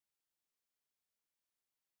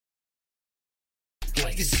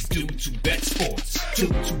This is Dudes Who Bet Sports.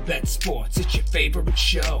 Dudes Who Bet Sports, it's your favorite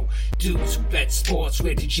show. Dudes Who Bet Sports,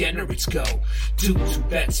 where degenerates go. Dudes Who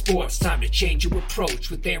Bet Sports, time to change your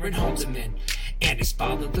approach with Aaron Halterman and his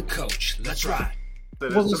father, the coach. Let's ride.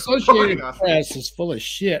 Well, the Associated Press is full of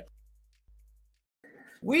shit.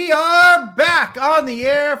 We are back on the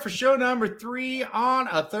air for show number 3 on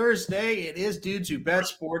a Thursday. It is Dudes Who Bet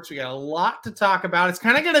Sports. We got a lot to talk about. It's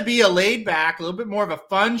kind of going to be a laid back, a little bit more of a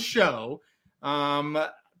fun show.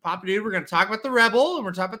 Papa Dude, we're going to talk about the Rebel and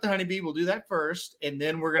we're talking about the Honeybee. We'll do that first. And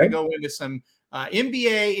then we're going to go into some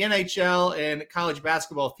NBA, NHL, and college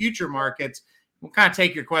basketball future markets. We'll kind of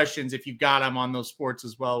take your questions if you've got them on those sports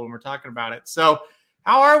as well when we're talking about it. So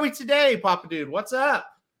how are we today, Papa Dude? What's up?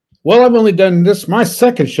 Well, I've only done this, my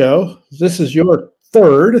second show. This is your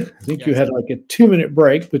third. I think you had like a 2-minute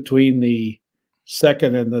break between the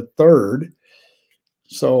second and the third.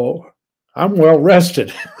 So I'm well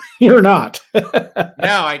rested. You're not.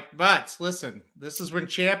 But listen, this is when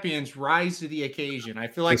champions rise to the occasion. I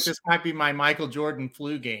feel like this might be my Michael Jordan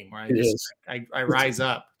flu game, right? I rise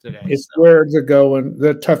up today. It's where they're going,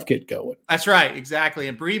 the tough get going. That's right, exactly.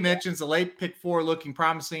 And Bree mentions the late pick 4 looking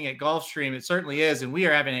promising at Gulfstream. It certainly is, and we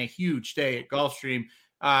are having a huge day at Gulfstream.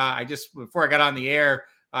 Before I got on the air,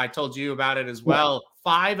 I told you about it as well.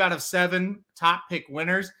 5 out of 7 top pick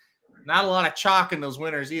winners. Not a lot of chalk in those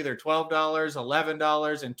winners either. $12,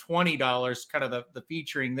 $11, and $20, kind of the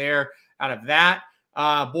featuring there out of that.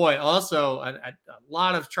 Also a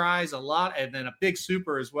lot of tries, and then a big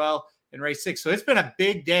super as well in race 6. So it's been a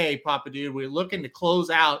big day, Papa Dude. We're looking to close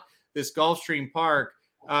out this Gulfstream Park,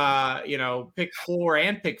 pick 4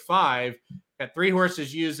 and pick 5. Got 3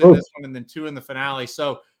 horses used in this one and then 2 in the finale.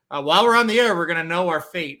 So while we're on the air, we're going to know our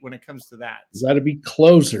fate when it comes to that. Got to be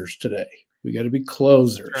closers today. We got to be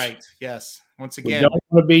closers. Right. Yes. Once again, we don't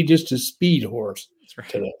want to be just a speed horse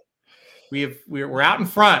today. We're out in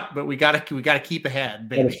front, but we got to keep ahead.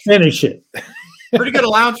 Baby. Got to finish it. Pretty good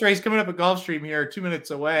allowance race coming up at Gulfstream here, 2 minutes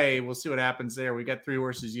away. We'll see what happens there. We got 3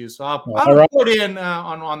 horses used, so I'll put in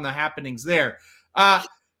on the happenings there.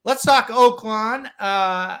 Let's talk Oaklawn.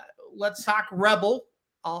 Let's talk Rebel.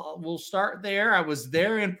 We'll start there. I was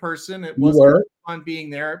there in person. It was fun being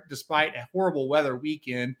there, despite a horrible weather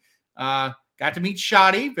weekend. Got to meet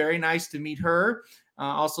Shoddy. Very nice to meet her.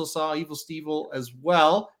 Also saw Evil Stevel as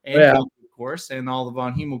well, and of course, and all the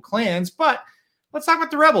Von Hemel clans. But let's talk about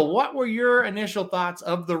the Rebel. What were your initial thoughts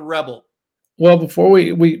of the Rebel? Well, before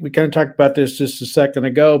we kind of talked about this just a second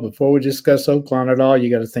ago, before we discuss Oaklawn at all, you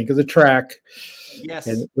got to think of the track. Yes.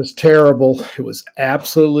 And it was terrible. It was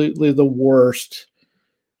absolutely the worst.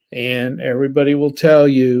 And everybody will tell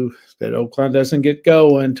you that Oaklawn doesn't get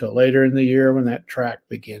going until later in the year when that track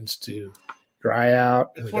begins to dry out.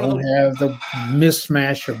 We don't have the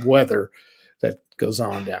mismatch of weather that goes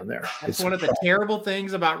on down there. That's one of the terrible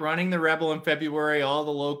things about running the Rebel in February. All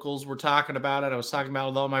the locals were talking about it. I was talking about it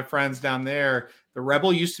with all my friends down there. The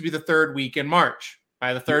Rebel used to be the 3rd week in March.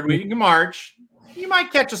 By the 3rd week in March, you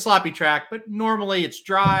might catch a sloppy track, but normally it's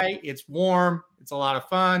dry, it's warm, it's a lot of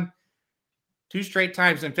fun. 2 straight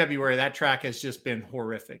times in February, that track has just been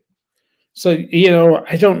horrific. So,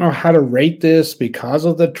 I don't know how to rate this because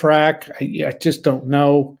of the track. I just don't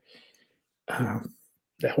know.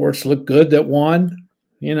 The horse looked good that won,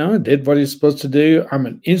 did what he's supposed to do. I'm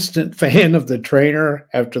an instant fan of the trainer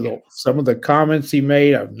after some of the comments he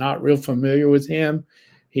made. I'm not real familiar with him.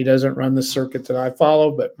 He doesn't run the circuit that I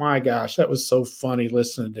follow, but my gosh, that was so funny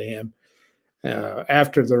listening to him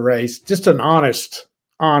after the race. Just an honest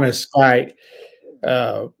guy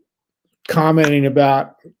commenting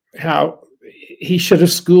about how he should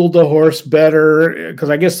have schooled the horse better, because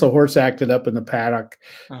I guess the horse acted up in the paddock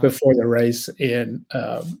before the race. And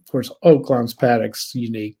of course, Oaklawn's paddock's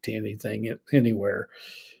unique to anything anywhere.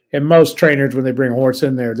 And most trainers, when they bring a horse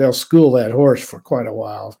in there, they'll school that horse for quite a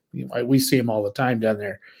while. We see them all the time down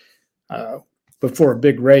there. Before a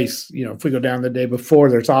big race, if we go down the day before,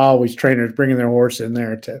 there's always trainers bringing their horse in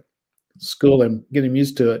there to school him, get him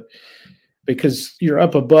used to it. Because you're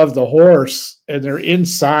up above the horse and they're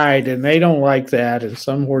inside and they don't like that. And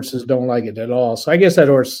some horses don't like it at all. So I guess that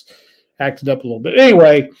horse acted up a little bit.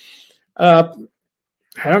 Anyway, I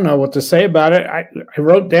don't know what to say about it. I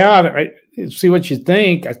wrote down, see what you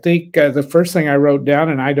think. I think the first thing I wrote down,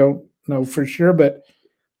 and I don't know for sure, but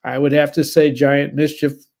I would have to say Giant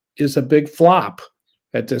Mischief is a big flop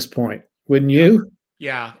at this point. Wouldn't you?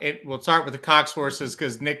 Yeah. We'll start with the Cox horses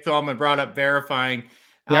because Nick Thulman brought up Verifying.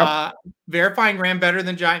 Yep. Verifying ran better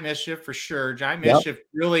than Giant Mischief for sure. Giant Mischief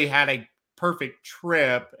really had a perfect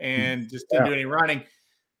trip and just didn't do any running.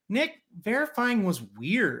 Nick, Verifying was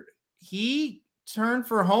weird. He turned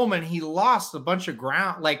for home and he lost a bunch of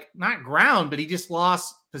ground, like not ground, but he just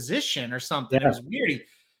lost position or something. Yeah. It was weird.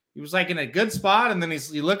 He was like in a good spot, and then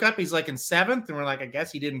you look up, he's like in 7th, and we're like, I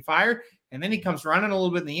guess he didn't fire. And then he comes running a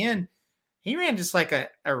little bit in the end. He ran just like a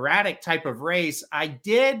erratic type of race. I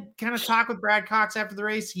did kind of talk with Brad Cox after the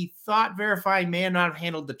race. He thought Verify may not have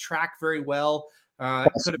handled the track very well.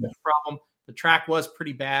 It could have been a problem. The track was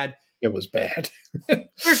pretty bad. It was bad.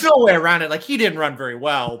 There's no way around it. Like, he didn't run very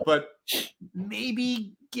well, but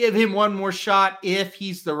maybe give him one more shot if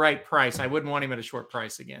he's the right price. I wouldn't want him at a short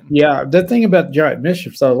price again. Yeah. The thing about Giant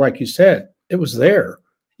Mischief, though, like you said, it was there.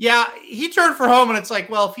 Yeah, he turned for home, and it's like,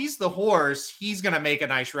 well, if he's the horse, he's going to make a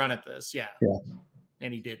nice run at this. Yeah.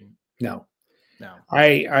 And he didn't. No.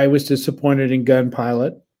 I was disappointed in Gun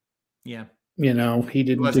Pilot. Yeah. You know, he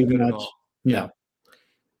didn't do much. Yeah.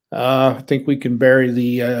 I think we can bury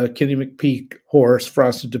the Kenny McPeak horse,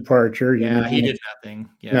 Frosted Departure. Yeah, he did nothing.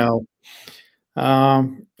 Yeah.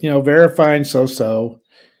 No. Verifying so.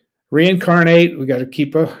 Reincarnate, we got to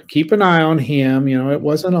keep an eye on him. It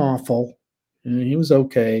wasn't awful. And he was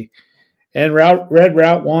okay. And Red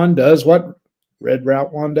Route 1 does what Red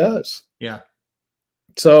Route 1 does. Yeah.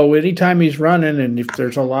 So anytime he's running, and if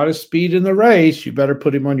there's a lot of speed in the race, you better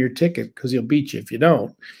put him on your ticket because he'll beat you if you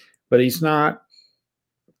don't. But he's not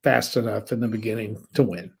fast enough in the beginning to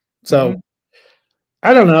win. So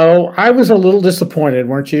I don't know. I was a little disappointed,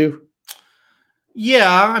 weren't you?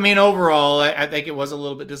 Yeah. I mean, overall, I think it was a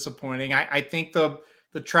little bit disappointing. I think the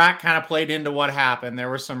track kind of played into what happened. There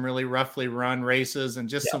were some really roughly run races and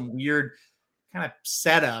just some weird kind of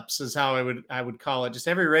setups is how I would call it. Just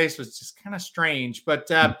every race was just kind of strange.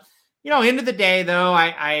 But, end of the day, though,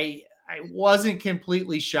 I wasn't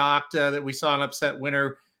completely shocked that we saw an upset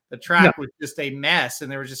winner. The track was just a mess,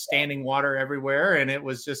 and there was just standing water everywhere. And it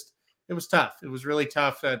was tough. It was really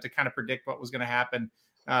tough to kind of predict what was going to happen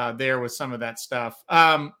there with some of that stuff.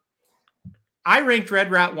 I ranked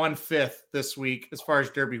Red Route 1 5th this week as far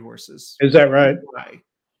as Derby horses. Is that right?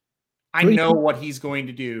 I know what he's going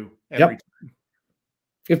to do every time.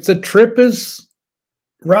 If the trip is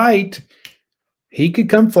right, he could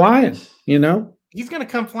come flying, He's going to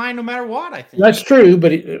come flying no matter what, I think. That's true,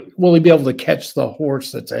 but will he be able to catch the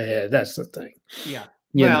horse that's ahead? That's the thing. Yeah.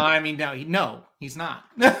 I mean, no, he's not.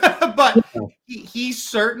 But he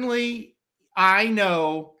certainly, I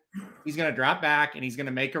know he's going to drop back and he's going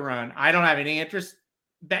to make a run. I don't have any interest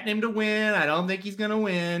betting him to win. I don't think he's going to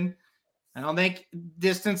win. I don't think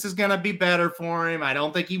distance is going to be better for him. I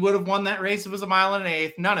don't think he would have won that race if it was 1 1/8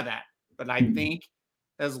 miles. None of that. But I think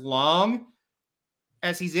as long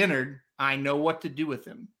as he's entered, I know what to do with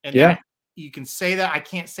him. And you can say that. I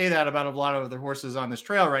can't say that about a lot of other horses on this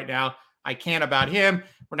trail right now. I can about him.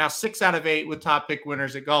 We're now 6 out of 8 with top pick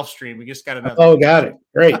winners at Gulfstream. We just got another. Oh, got it.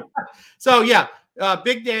 Great. So,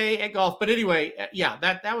 big day at golf. But anyway,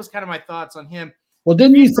 that was kind of my thoughts on him. Well,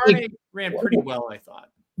 didn't you think ran pretty well, I thought.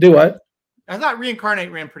 Do what? I thought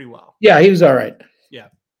Reincarnate ran pretty well. Yeah, he was all right. Yeah.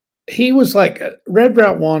 He was like, Red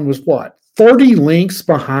Route 1 was what? 30 lengths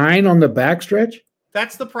behind on the backstretch?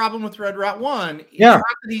 That's the problem with Red Route 1. It's not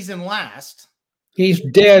that he's in last. He's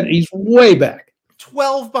dead. He's way back.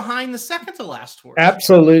 12 behind the second to last horse.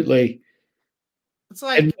 Absolutely. It's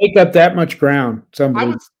like, and make up that much ground.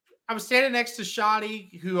 I was standing next to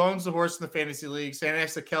Shoddy, who owns the horse in the fantasy league, standing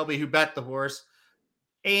next to Kelby, who bet the horse.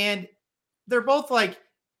 And they're both like,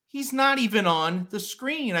 he's not even on the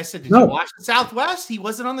screen. I said, did you watch the Southwest? He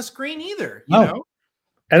wasn't on the screen either. You know?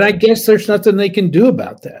 And I guess there's nothing they can do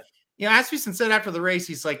about that. Asmussen said after the race,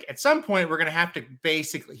 he's like, at some point, we're going to have to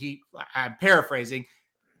I'm paraphrasing,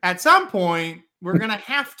 at some point, we're going to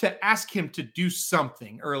have to ask him to do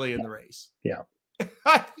something early in the race. Yeah.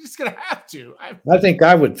 He's going to have to. I think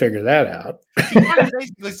I would figure that out. He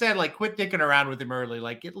basically said, like, quit dicking around with him early.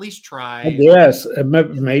 Like, at least try. Yes.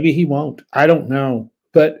 Maybe he won't. I don't know.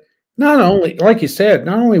 But not only, like you said,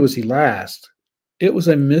 not only was he last, it was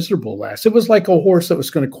a miserable last. It was like a horse that was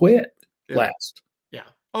going to quit last. Yeah.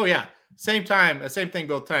 Oh, yeah. Same thing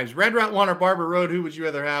both times. Red Route 1 or Barber Road, who would you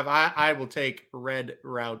rather have? I will take Red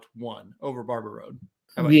Route 1 over Barber Road.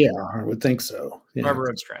 Yeah, I would think so. Yeah. Barber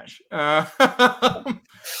Road's trash.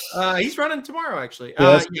 He's running tomorrow, actually.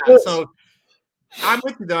 So I'm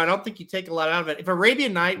with you, though. I don't think you take a lot out of it. If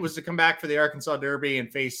Arabian Night was to come back for the Arkansas Derby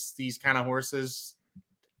and face these kind of horses,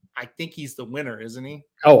 I think he's the winner, isn't he?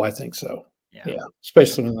 Oh, I think so. Yeah.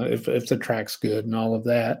 Especially if the track's good and all of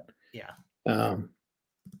that. Yeah.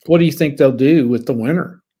 What do you think they'll do with the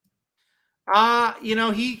winner?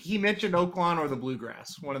 He mentioned Oaklawn or the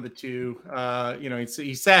Bluegrass, one of the two.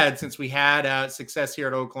 He said since we had success here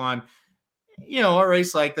at Oaklawn, a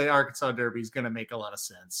race like the Arkansas Derby is going to make a lot of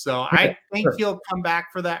sense. So I think he'll come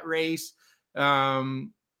back for that race.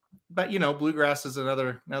 But Bluegrass is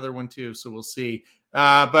another one too. So we'll see.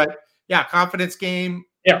 But yeah, confidence game.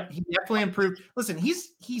 Yeah, he definitely improved. Listen,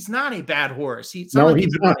 he's not a bad horse. He's not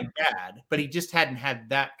running bad, but he just hadn't had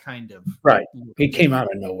that kind of right. He came out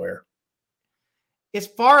of nowhere. As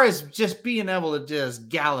far as just being able to just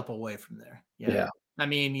gallop away from there. Yeah. I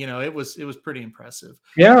mean, it was pretty impressive.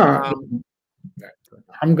 Yeah.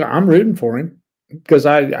 I'm rooting for him because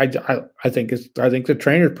I think the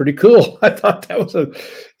trainer's pretty cool. I thought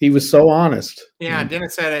he was so honest. Yeah,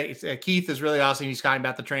 Dennis said Keith is really awesome. He's talking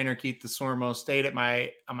about the trainer Keith DeSormo stayed at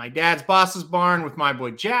my dad's boss's barn with my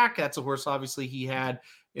boy Jack. That's a horse obviously he had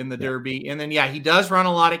in the Derby, and then he does run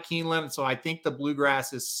a lot at Keeneland. So I think the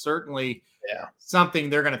Bluegrass is certainly something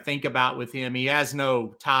they're going to think about with him. He has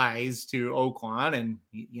no ties to Oaklawn, and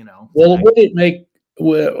Well, would it make?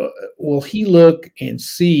 Will he look and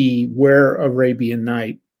see where Arabian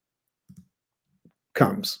Night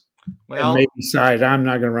comes? Well, and maybe decide I'm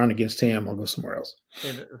not going to run against him. I'll go somewhere else.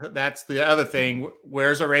 That's the other thing.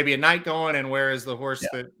 Where's Arabian Night going, and where is the horse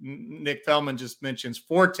that Nick Feldman just mentions,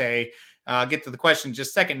 Forte? I'll get to the question in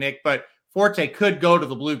just a second, Nick. But Forte could go to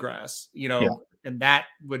the Bluegrass, and that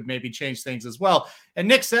would maybe change things as well. And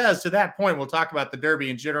Nick says, to that point, we'll talk about the Derby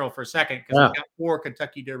in general for a second because we've got 4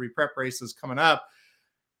 Kentucky Derby prep races coming up.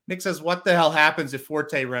 Nick says, what the hell happens if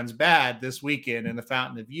Forte runs bad this weekend in the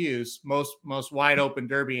Fountain of Youth? Most wide open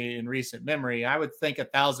Derby in recent memory. I would think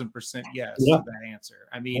 1,000% yes to that answer.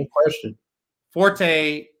 I mean, no question.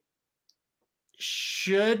 Forte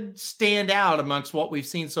should stand out amongst what we've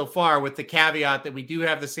seen so far, with the caveat that we do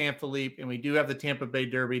have the San Felipe and we do have the Tampa Bay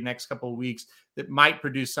Derby next couple of weeks that might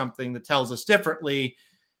produce something that tells us differently.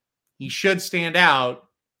 He should stand out.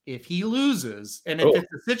 If he loses, and if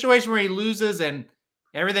it's a situation where he loses and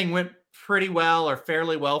everything went pretty well or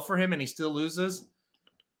fairly well for him and he still loses,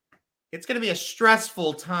 it's going to be a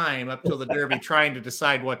stressful time up till the Derby trying to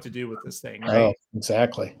decide what to do with this thing. Right? Oh,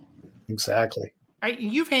 exactly.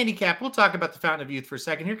 You've handicapped. We'll talk about the Fountain of Youth for a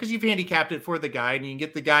second here because you've handicapped it for the guide, and you can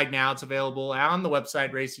get the guide now. It's available on the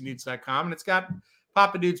website, racingdudes.com, and it's got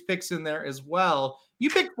Papa Dude's picks in there as well. You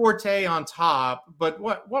picked Forte on top, but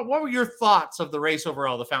what were your thoughts of the race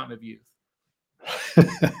overall, the Fountain of Youth?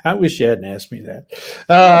 I wish you hadn't asked me that.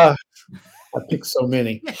 I picked so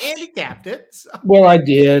many. You handicapped it. So. Well, I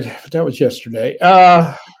did. But that was yesterday.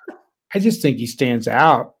 I just think he stands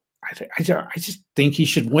out. I just think he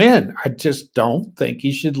should win. I just don't think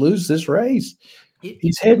he should lose this race.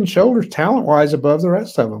 He's head and shoulders talent-wise above the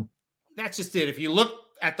rest of them. That's just it. If you look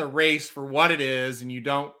at the race for what it is and you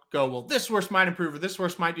don't go, well, this horse might improve or this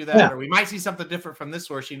horse might do that, or we might see something different from this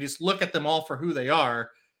horse. You just look at them all for who they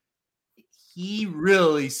are. He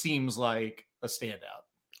really seems like a standout.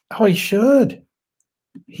 Oh, he should.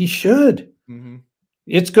 Mm-hmm.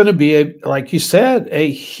 It's going to be, like you said,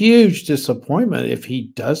 a huge disappointment if he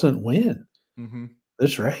doesn't win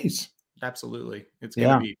this race. Absolutely. It's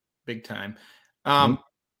going to be big time.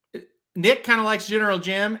 Nick kind of likes General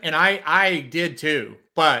Jim, and I did too,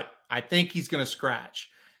 but I think he's going to scratch.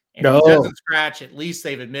 And if he doesn't scratch, at least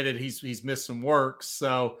they've admitted he's missed some work.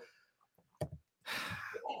 So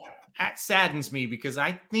that saddens me because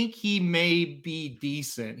I think he may be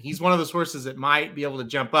decent. He's one of those horses that might be able to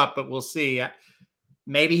jump up, but we'll see.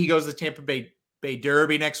 Maybe he goes to Tampa Bay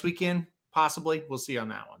Derby next weekend, possibly. We'll see on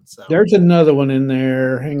that one. So there's another one in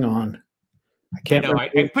there. Hang on. I can't.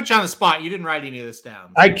 I put you on the spot. You didn't write any of this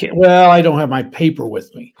down. I can't. Well, I don't have my paper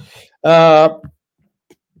with me. Hang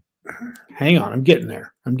on. I'm getting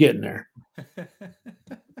there. I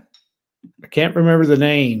can't remember the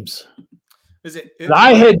names.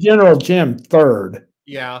 I had General Jim third.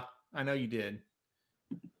 Yeah, I know you did.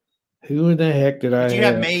 Who in the heck did I have? Did you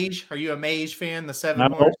have Mage? Are you a Mage fan? The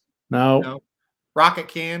 7 horse? No. Rocket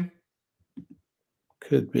Can?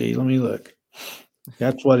 Could be. Let me look.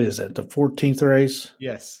 That's what is it? The 14th race?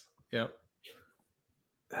 Yes. Yep.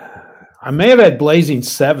 I may have had Blazing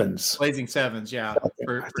Sevens. Blazing Sevens, yeah.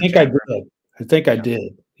 I think I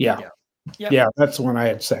did. Yeah. Yeah, that's the one I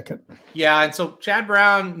had second. Yeah, and so Chad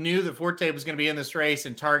Brown knew that Forte was going to be in this race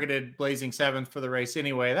and targeted Blazing Sevens for the race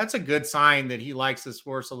anyway. That's a good sign that he likes this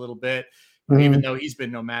horse a little bit, even though he's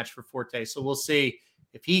been no match for Forte. So we'll see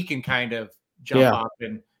if he can kind of jump up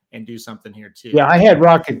and do something here too. Yeah, I had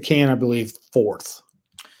Rocket Can, I believe, fourth.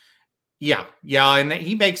 Yeah, and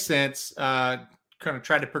he makes sense. Kind of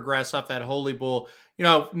try to progress off that Holy Bull.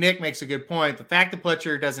 Nick makes a good point. The fact that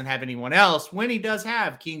Pletcher doesn't have anyone else, when he does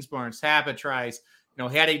have Kingsbarn, Sabotrice,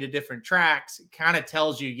 heading to different tracks, it kind of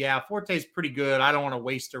tells you, Forte's pretty good. I don't want to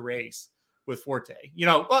waste a race with Forte.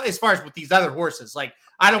 Well, as far as with these other horses, like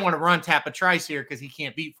I don't want to run Tapatrice here because he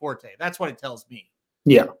can't beat Forte. That's what it tells me.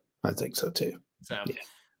 Yeah, I think so too. So,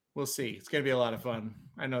 We'll see. It's going to be a lot of fun.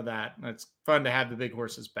 I know that. It's fun to have the big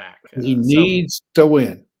horses back. He needs to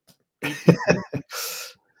win.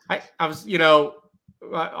 I was,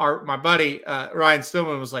 my buddy Ryan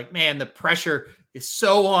Stillman was like, man, the pressure is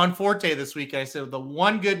so on Forte this week. I said, the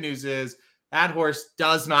one good news is that horse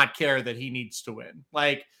does not care that he needs to win.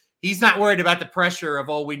 Like, he's not worried about the pressure of,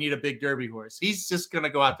 we need a big Derby horse. He's just going to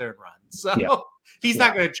go out there and run. So he's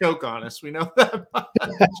not going to choke on us. We know that much.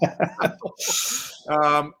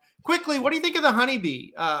 Quickly, what do you think of the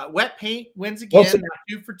Honeybee? Wet paint wins again,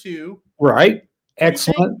 2 for 2. Right.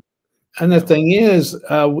 Excellent. And the thing is,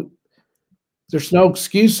 there's no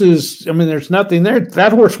excuses. I mean, there's nothing there.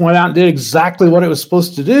 That horse went out and did exactly what it was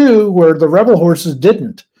supposed to do, where the Rebel horses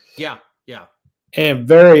didn't. Yeah. And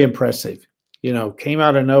very impressive. Came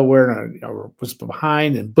out of nowhere and was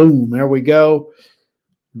behind, and boom, there we go.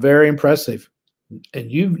 Very impressive.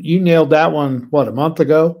 And you nailed that one, a month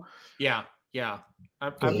ago? Yeah.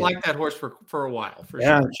 I've liked that horse for a while. For sure.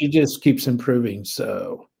 Yeah, she just keeps improving.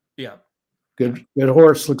 So yeah. Good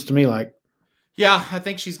horse, looks to me like. Yeah, I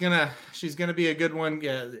think she's gonna be a good one.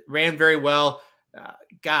 Ran very well.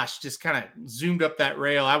 Just kind of zoomed up that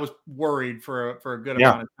rail. I was worried for a good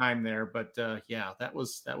amount of time there, but that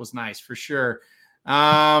was nice for sure.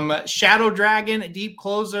 Shadow Dragon, deep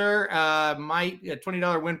closer, might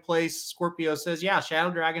 $20 win place. Scorpio says,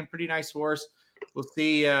 Shadow Dragon, pretty nice horse. We'll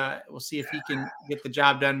see if he can get the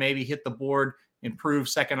job done. Maybe hit the board, improve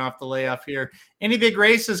second off the layoff here. Any big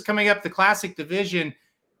races coming up? The Classic Division.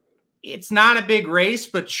 It's not a big race,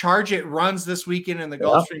 but Charge It runs this weekend in the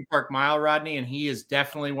Gulfstream Park Mile, Rodney, and he is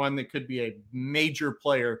definitely one that could be a major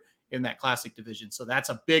player in that Classic Division. So that's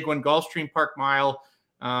a big one. Gulfstream Park Mile.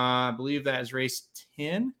 I believe that is race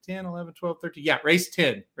 10, 11, 12, 13. Yeah, race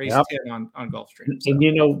 10. Race 10 on Gulfstream. So.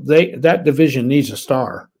 And that division needs a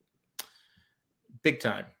star. Big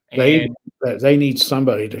time. They need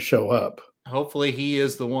somebody to show up. Hopefully he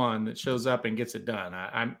is the one that shows up and gets it done.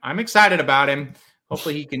 I'm excited about him.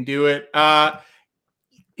 Hopefully he can do it.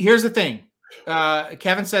 Here's the thing.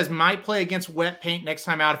 Kevin says might play against wet paint next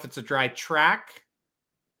time out if it's a dry track.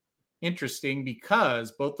 Interesting,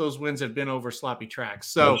 because both those wins have been over sloppy tracks.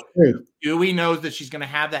 So do we know that she's going to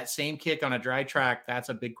have that same kick on a dry track? That's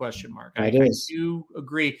a big question mark. I do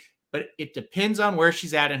agree, but it depends on where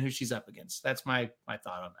she's at and who she's up against. That's my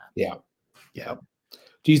thought on that. Yeah.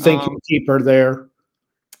 Do you think you can keep her there?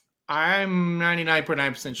 I'm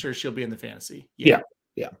 99.9% sure she'll be in the fantasy. Yeah.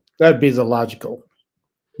 That'd be the logical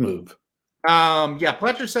move.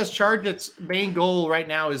 Pletcher says Charge It's main goal right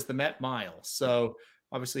now is the Met Mile. So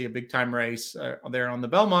obviously a big time race there on the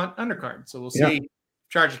Belmont undercard. So we'll see if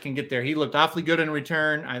Charge It can get there. He looked awfully good in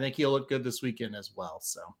return. I think he'll look good this weekend as well.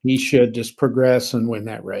 So he should just progress and win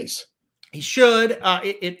that race. He should.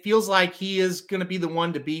 It feels like he is going to be the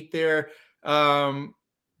one to beat there.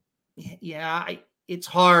 It's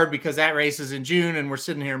hard because that race is in June and we're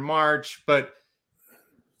sitting here in March, but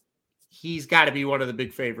he's got to be one of the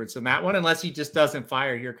big favorites in that one, unless he just doesn't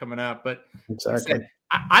fire here coming up. But exactly,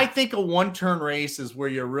 I think a one-turn race is where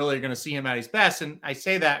you're really going to see him at his best. And I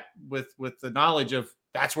say that with the knowledge of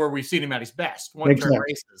that's where we've seen him at his best, one-turn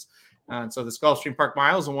races. And so this Gulfstream Park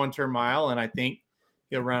Mile is a one-turn mile, and I think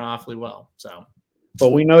he'll run awfully well. So,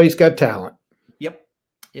 but we know he's got talent. Yep.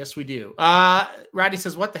 Yes, we do. Rodney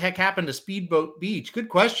says, what the heck happened to Speedboat Beach? Good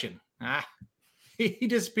question. He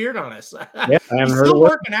disappeared on us. Yeah, he's still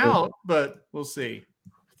working out, but we'll see.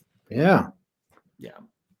 Yeah.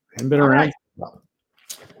 Haven't been around. Right.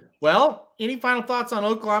 Well, any final thoughts on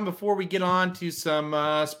Oaklawn before we get on to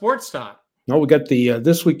some sports talk? No, we got the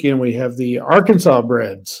this weekend. We have the Arkansas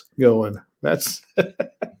Breds going. That's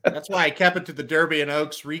why I kept it to the Derby and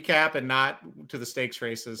Oaks recap and not to the stakes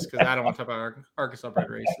races, because I don't want to talk about Arkansas bred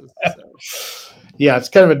races. So. Yeah, it's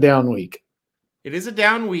kind of a down week. It is a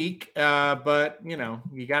down week, but you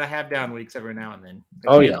got to have down weeks every now and then.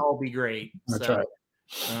 They can't all be great. That's right.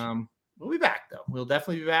 We'll be back though. We'll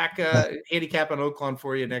definitely be back. Handicap on Oaklawn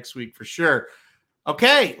for you next week for sure.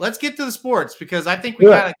 Okay, let's get to the sports, because I think we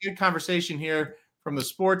got a good conversation here from the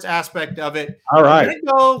sports aspect of it. All right. We're going to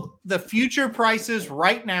go the future prices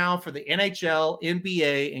right now for the NHL,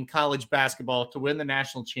 NBA, and college basketball to win the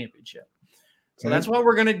national championship. So that's what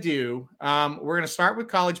we're going to do. We're going to start with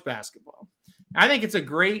college basketball. I think it's a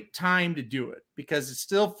great time to do it because it's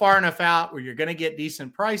still far enough out where you're going to get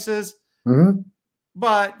decent prices. Mm-hmm.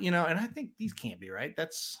 But, and I think these can't be right.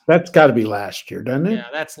 That's got to be last year, doesn't it? Yeah,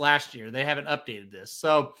 that's last year. They haven't updated this.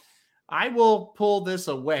 So I will pull this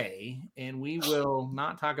away and we will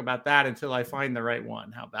not talk about that until I find the right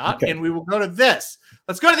one. How about? Okay. And we will go to this.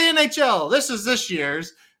 Let's go to the NHL. This is this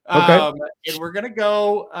year's. Okay. And we're going to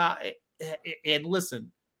go and listen.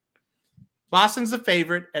 Boston's the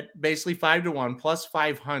favorite at basically 5-1 plus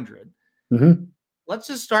 500. Mm-hmm. Let's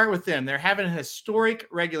just start with them. They're having a historic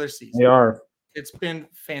regular season. They are. It's been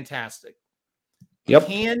fantastic. Yep.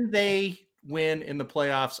 Can they win in the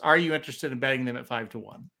playoffs? Are you interested in betting them at 5-1?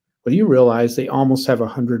 Well, you realize they almost have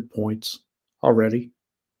 100 points already.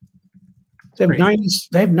 They have 90.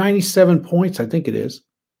 They have 97 points, I think it is.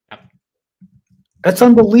 Yep. That's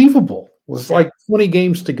unbelievable. It was like 20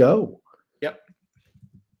 games to go. Yep.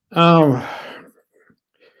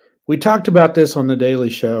 We talked about this on the Daily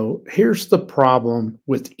Show. Here's the problem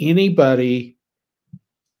with anybody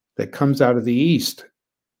that comes out of the East.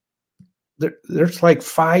 There's like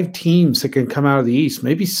 5 teams that can come out of the East,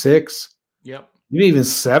 maybe 6. Yep. Maybe even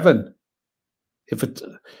 7.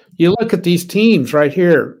 You look at these teams right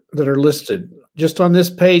here that are listed just on this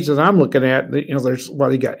page that I'm looking at,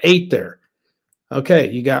 you got 8 there. Okay,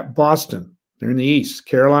 you got Boston, they're in the East,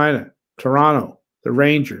 Carolina, Toronto, the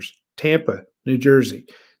Rangers, Tampa, New Jersey.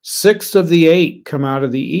 6 of the 8 come out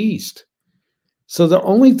of the East. So the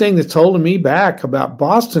only thing that's holding me back about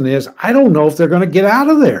Boston is I don't know if they're going to get out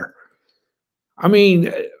of there. I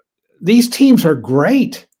mean, these teams are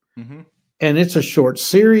great. Mm-hmm. And it's a short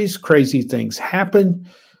series. Crazy things happen.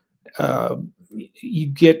 You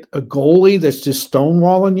get a goalie that's just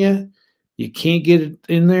stonewalling you. You can't get it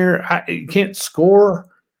in there. You can't score.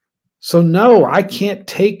 So, no, I can't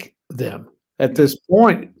take them at this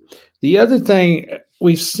point. The other thing,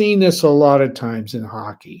 we've seen this a lot of times in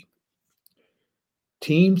hockey.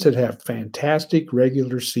 Teams that have fantastic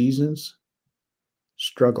regular seasons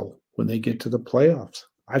struggle when they get to the playoffs.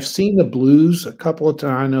 I've seen the Blues a couple of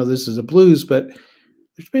times. I know this is a Blues, but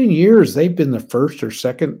there's been years they've been the first or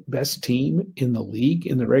second best team in the league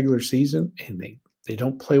in the regular season, and they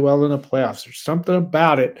don't play well in the playoffs. There's something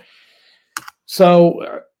about it.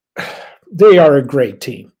 So they are a great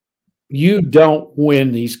team. You don't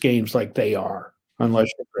win these games like they are unless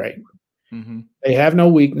you're great. Mm-hmm. They have no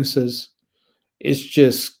weaknesses. It's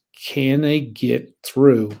just, can they get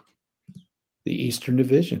through the Eastern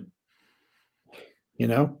Division?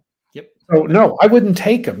 Yep. So no, I wouldn't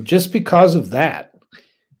take them just because of that.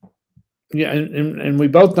 Yeah, and we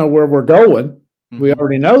both know where we're going. Mm-hmm. We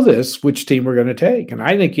already know which team we're going to take, and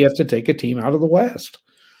I think you have to take a team out of the West.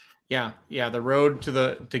 Yeah. The road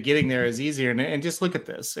to getting there is easier, and just look at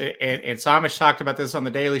this. And Samish talked about this on the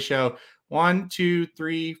Daily Show. 1, 2,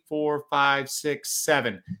 3, 4, 5, 6,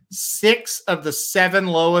 7. 6 of the 7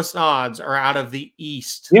 lowest odds are out of the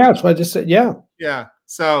East. Yeah, that's what I just said. Yeah.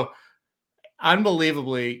 So.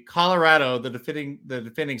 Unbelievably, Colorado, the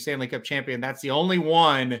defending Stanley Cup champion, that's the only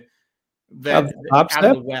one that out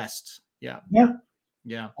of the West. Yeah. And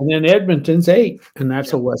then Edmonton's 8, and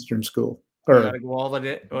that's a Western school. You got to go all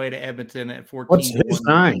the way to Edmonton at 14. Who's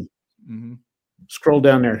 9? Mm-hmm. Scroll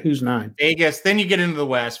down there. Who's 9? Vegas. Then you get into the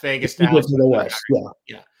West. Vegas, Dallas. You get to the West.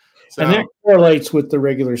 Yeah. So, and that correlates with the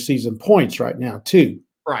regular season points right now too.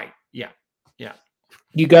 Right. Yeah.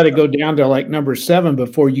 You got to go down to like number 7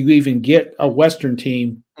 before you even get a Western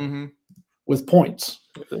team with points,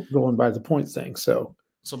 going by the point thing. So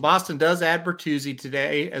Boston does add Bertuzzi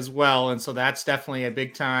today as well, and so that's definitely a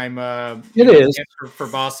big time. It is for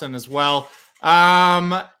Boston as well.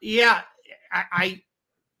 We're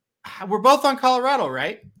both on Colorado,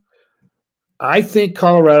 right? I think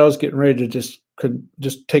Colorado's getting ready to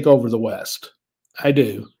just take over the West. I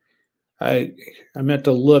do. I meant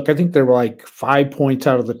to look. I think they're like 5 points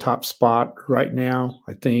out of the top spot right now.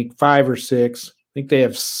 I think 5 or 6. I think they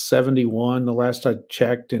have 71 the last I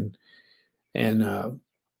checked, and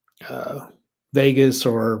Vegas,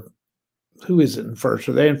 or who is it in first?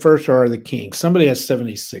 Are they in first, or are the Kings? Somebody has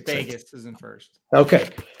 76. Vegas is in first. Okay,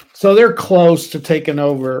 so they're close to taking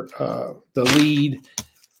over the lead.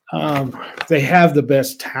 They have the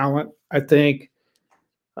best talent, I think.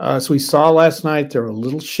 As we saw last night, they're a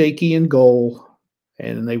little shaky in goal,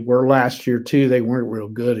 and they were last year too. They weren't real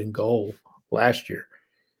good in goal last year.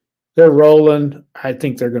 They're rolling. I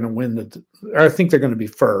think they're going to win I think they're going to be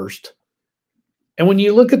first. And when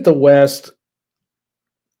you look at the West,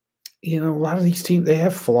 a lot of these teams, they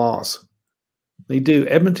have flaws. They do.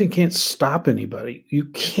 Edmonton can't stop anybody. You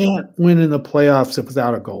can't win in the playoffs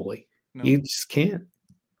without a goalie. No. You just can't.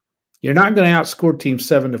 You're not going to outscore teams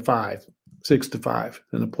 7-5. 6-5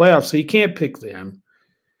 in the playoffs, so you can't pick them.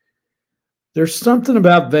 There's something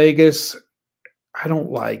about Vegas I don't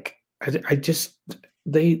like. I just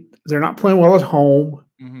they're not playing well at home.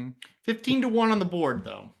 15-1 on the board,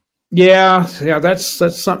 though. Yeah, that's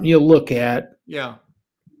something you look at. Yeah,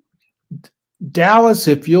 Dallas,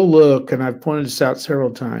 if you'll look, and I've pointed this out several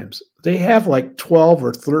times, they have like 12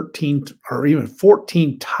 or 13 or even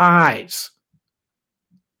 14 ties.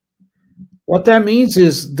 What that means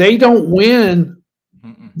is they don't win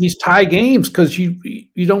these tie games because you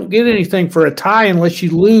don't get anything for a tie unless you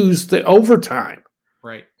lose the overtime,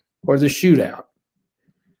 right, or the shootout.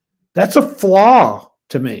 That's a flaw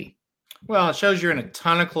to me. Well, it shows you're in a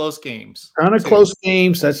ton of close games. Close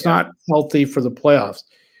games. That's not healthy for the playoffs.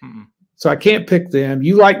 So I can't pick them.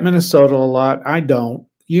 You like Minnesota a lot. I don't.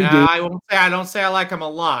 You do. I don't say I like them a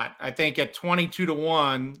lot. I think at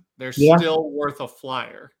 22-1, they're still worth a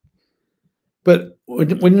flyer. But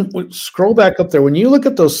when scroll back up there, when you look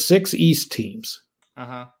at those 6 East teams,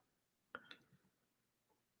 I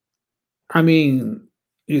mean,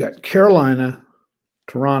 you got Carolina,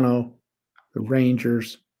 Toronto, the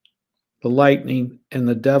Rangers, the Lightning, and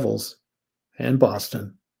the Devils, and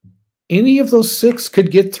Boston. Any of those 6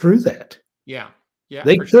 could get through that. Yeah,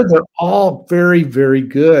 they could. Sure. They're all very, very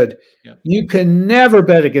good. Yeah. You can never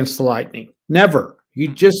bet against the Lightning. Never.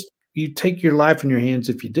 You take your life in your hands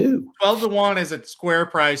if you do. 12-1 is a square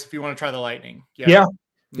price if you want to try the Lightning.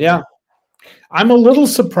 Yeah. I'm a little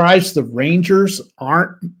surprised the Rangers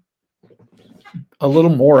aren't a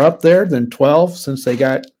little more up there than 12 since they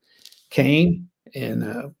got Kane,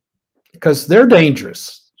 and because they're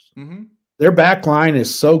dangerous. Their back line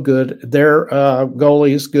is so good. Their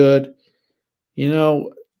goalie is good.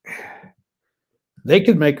 They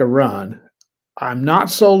could make a run. I'm not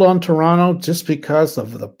sold on Toronto just because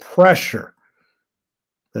of the pressure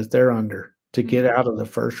that they're under to get out of the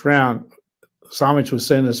first round. Samich was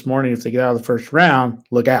saying this morning, if they get out of the first round,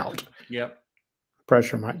 look out. Yep.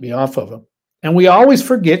 Pressure might be off of them. And we always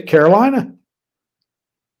forget Carolina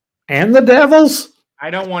and the Devils. I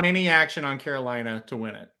don't want any action on Carolina to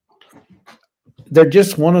win it. They're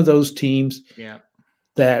just one of those teams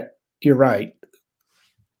that you're right.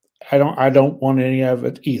 I don't want any of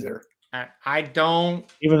it either. I don't.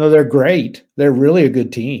 Even though they're great, they're really a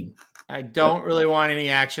good team. I don't really want any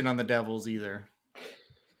action on the Devils either.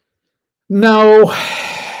 No,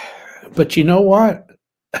 but you know what?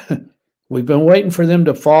 We've been waiting for them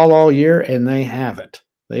to fall all year, and they haven't.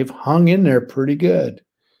 They've hung in there pretty good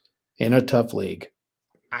in a tough league.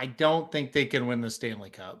 I don't think they can win the Stanley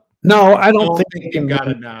Cup. No, I don't think they've got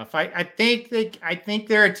enough. I think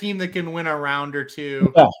they're a team that can win a round or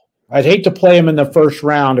two. Yeah. I'd hate to play them in the first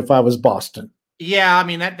round if I was Boston. Yeah, I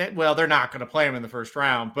mean well, they're not going to play them in the first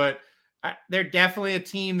round, but they're definitely a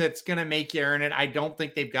team that's going to make you earn it. I don't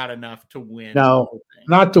think they've got enough to win. No,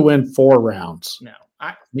 not to win 4 rounds. No,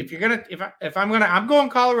 I'm going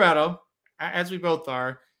Colorado, as we both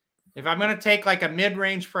are. If I'm going to take like a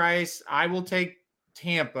mid-range price, I will take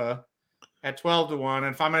Tampa at 12-1.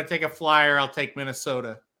 And if I'm going to take a flyer, I'll take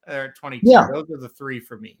Minnesota at 22. Yeah. Those are the 3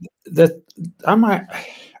 for me.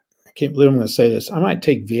 I can't believe I'm going to say this. I might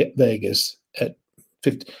take Vegas at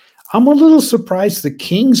 50. I'm a little surprised the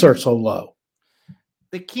Kings are so low.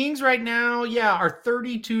 The Kings right now, are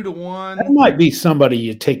 32-1. That might be somebody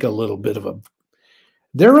you take a little bit of a.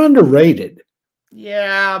 They're underrated.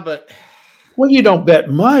 Yeah, but. Well, you don't bet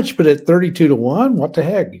much, but at 32-1, what the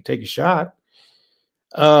heck? You take a shot.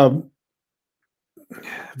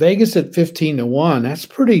 Vegas at 15-1. That's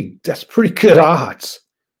pretty good odds.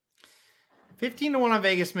 15-1 on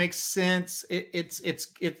Vegas makes sense.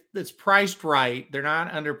 It's priced right. They're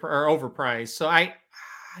not under or overpriced. So I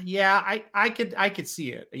could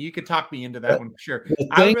see it. You could talk me into that one for sure.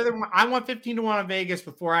 I want 15-1 on Vegas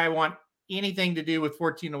before I want anything to do with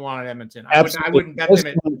 14-1 at Edmonton. I wouldn't bet them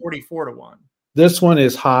at 44-1. This one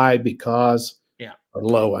is high because or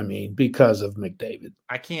low. I mean, because of McDavid.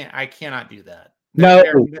 I cannot do that. No,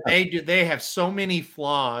 they have so many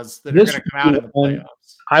flaws that are going to come out in the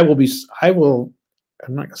playoffs. I'm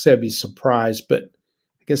not going to say I'd be surprised, but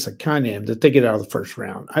I guess I kind of am that they get out of the first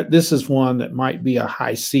round. This is one that might be a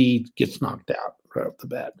high seed, gets knocked out right off the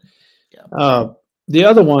bat. Yeah. The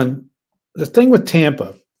other one, the thing with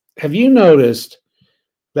Tampa, have you noticed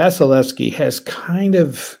Vasilevsky has kind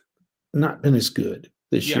of not been as good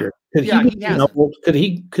this year? Could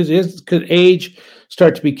age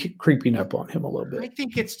start to be creeping up on him a little bit? I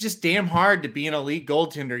think it's just damn hard to be an elite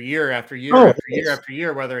goaltender year after year after year after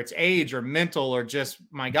year, whether it's age or mental or just,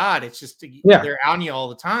 my God, it's just they're on you all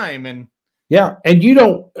the time. And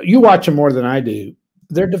you watch them more than I do.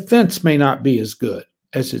 Their defense may not be as good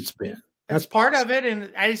as it's been. That's part of it. And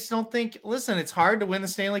I just don't think, listen, it's hard to win the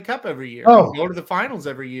Stanley Cup every year. Oh. Go to the finals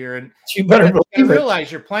every year. And you better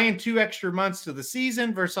realize you're playing 2 extra months to the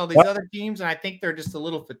season versus all these other teams. And I think they're just a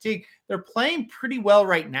little fatigued. They're playing pretty well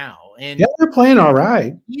right now. And they're playing all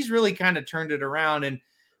right. He's really kind of turned it around. And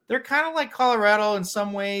they're kind of like Colorado in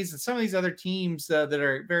some ways and some of these other teams that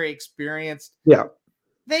are very experienced. Yeah.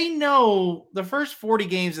 they know the first 40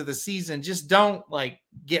 games of the season, just don't like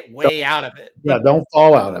get way out of it. Yeah, don't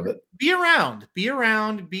fall out of it. Be around,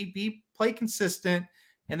 play consistent.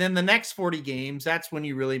 And then the next 40 games, that's when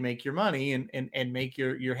you really make your money and make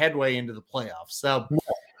your headway into the playoffs. So,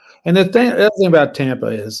 and the other thing about Tampa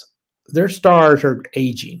is their stars are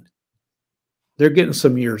aging. They're getting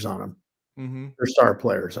some years on them. Mm-hmm. Their star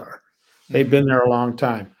players are. They've been there a long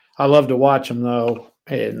time. I love to watch them though,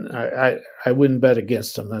 and I wouldn't bet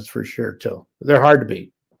against them. That's for sure. Too. They're hard to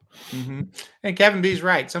beat. Mm-hmm. And Kevin B's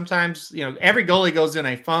right. Sometimes, every goalie goes in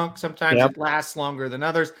a funk. Sometimes it lasts longer than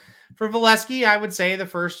others. For Valesky, I would say the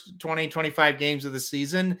first 20, 25 games of the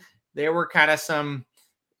season, there were kind of some,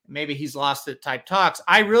 maybe he's lost it type talks.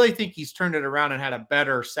 I really think he's turned it around and had a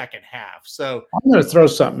better second half. So I'm going to throw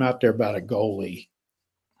something out there about a goalie,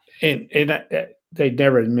 and they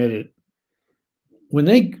never admit it. When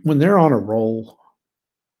they're on a roll,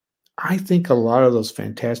 I think a lot of those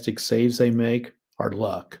fantastic saves they make are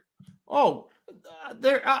luck. Oh,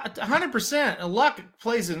 they're 100%. Luck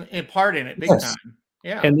plays a part in it big time.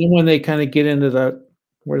 Yeah. And then when they kind of get into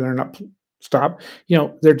where they're not stop,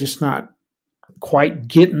 they're just not quite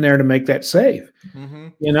getting there to make that save. Mm-hmm.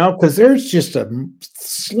 Because there's just a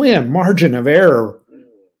slim margin of error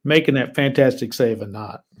making that fantastic save and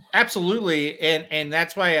not. Absolutely, and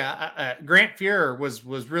that's why Grant Fuhrer was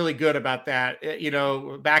really good about that.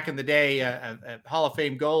 Back in the day, a Hall of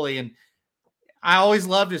Fame goalie, and I always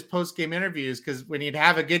loved his post-game interviews because when he'd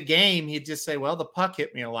have a good game, he'd just say, "Well, the puck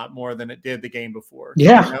hit me a lot more than it did the game before."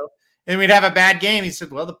 Yeah, and we'd have a bad game. He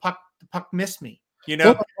said, "Well, the puck missed me."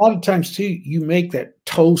 Well, a lot of times too, you make that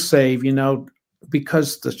toe save,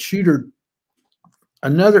 because the shooter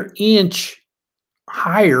another inch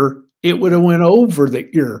higher, it would have went over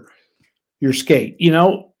your skate.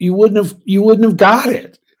 You wouldn't have got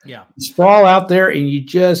it. Yeah, you sprawl out there and you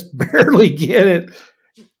just barely get it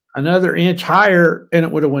another inch higher, and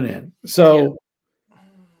it would have went in. So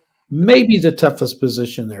maybe the toughest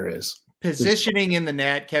position there is. Positioning in the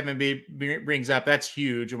net, Kevin B brings up, that's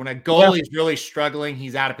huge. And when a goalie is really struggling,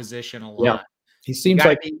 he's out of position a lot. Yeah. He seems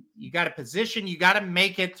like you got to position, you got to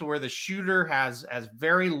make it to where the shooter has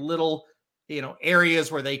very little,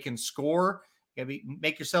 areas where they can score. You got to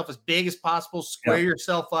make yourself as big as possible, square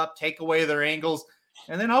yourself up, take away their angles,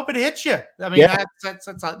 and then hope it hits you. I mean,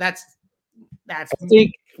 that's. I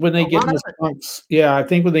think when they get in those funks, I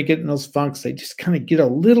think when they get in those funks, they just kind of get a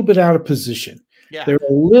little bit out of position. Yeah. They're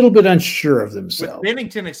a little bit unsure of themselves. With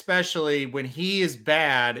Binnington, especially when he is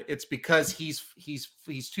bad, it's because he's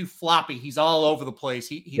too floppy. He's all over the place.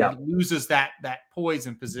 He loses that poise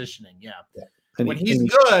and positioning. Yeah. When he's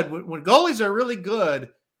good, when goalies are really good,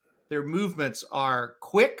 their movements are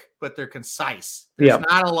quick, but they're concise. There's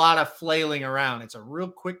not a lot of flailing around. It's a real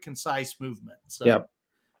quick, concise movement. So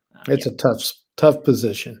it's a tough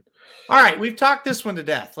position. All right, we've talked this one to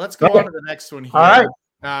death. Let's go on to the next one here. All right.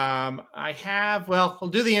 We'll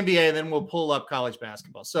do the NBA and then we'll pull up college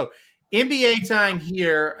basketball. So NBA time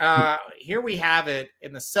here. Here we have it.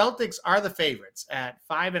 And the Celtics are the favorites at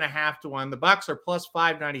 5.5 to 1. The Bucks are plus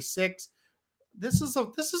 596. This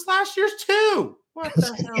is last year's too. What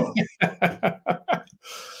the hell?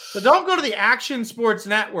 So don't go to the Action Sports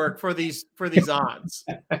Network for these odds.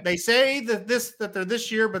 They say that they're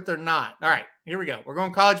this year, but they're not. All right, here we go. We're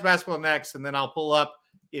going college basketball next, and then I'll pull up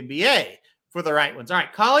NBA for the right ones. All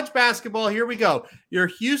right, college basketball, here we go. Your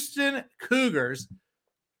Houston Cougars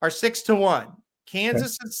are 6 to 1.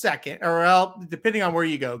 Kansas is second, or depending on where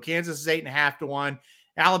you go. Kansas is 8.5 to 1.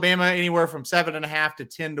 Alabama anywhere from 7.5 to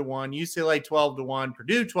 10 to 1. UCLA 12 to 1.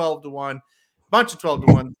 Purdue 12 to 1. Bunch of 12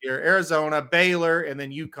 to 1 here. Arizona, Baylor, and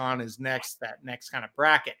then UConn is next. That next kind of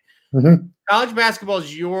bracket. Mm-hmm. College basketball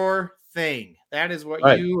is your thing. That is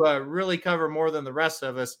what you really cover more than the rest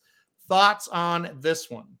of us. Thoughts on this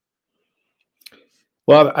one?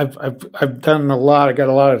 Well, I've done a lot. I got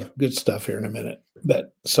a lot of good stuff here in a minute,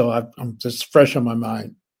 so I'm just fresh on my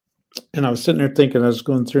mind. And I was sitting there thinking, I was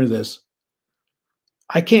going through this.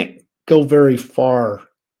 I can't go very far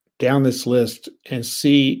down this list and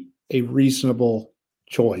see a reasonable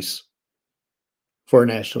choice for a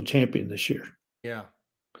national champion this year. Yeah.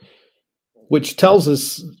 Which tells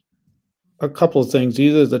us a couple of things.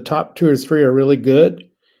 Either the top 2 or 3 are really good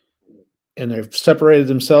and they've separated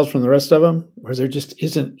themselves from the rest of them, or there just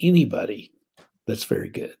isn't anybody that's very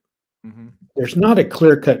good. Mm-hmm. There's not a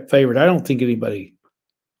clear-cut favorite. I don't think anybody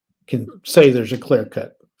can say there's a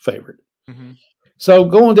clear-cut favorite. Mm-hmm. So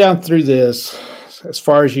going down through this, as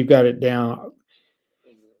far as you've got it down,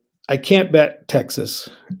 I can't bet Texas.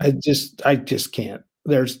 I just can't.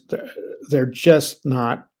 They're just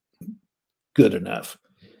not good enough.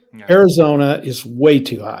 Yeah. Arizona is way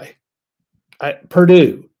too high.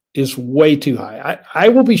 Purdue is way too high. I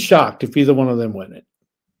will be shocked if either one of them win it.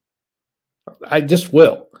 I just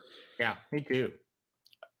will. Yeah, me too.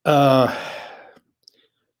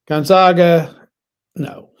 Gonzaga,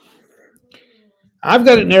 no. I've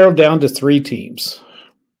got it narrowed down to 3 teams: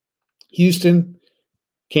 Houston,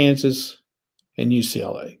 Kansas, and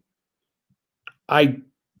UCLA. I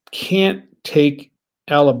can't take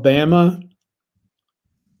Alabama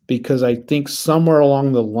because I think somewhere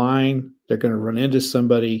along the line they're going to run into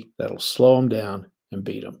somebody that'll slow them down and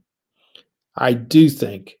beat them. I do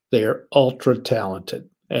think they are ultra talented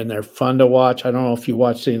and they're fun to watch. I don't know if you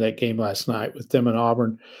watched any of that game last night with them and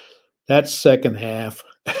Auburn. That second half,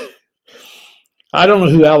 I don't know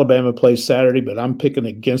who Alabama plays Saturday, but I'm picking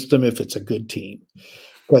against them if it's a good team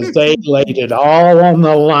because they laid it all on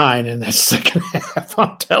the line in that second half.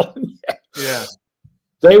 I'm telling you. Yeah.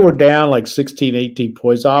 They were down like 16, 18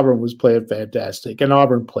 points. Auburn was playing fantastic, and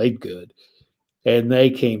Auburn played good. And they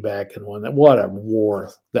came back and won that. What a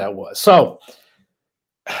war that was. So,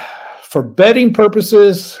 for betting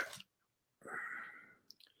purposes,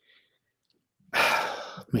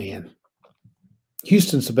 man,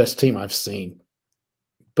 Houston's the best team I've seen.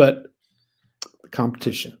 But the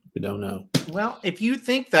competition, we don't know. Well, if you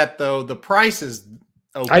think that, though, the price is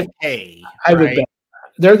okay. I would bet.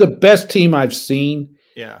 They're the best team I've seen.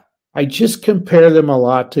 Yeah. I just compare them a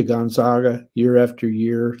lot to Gonzaga year after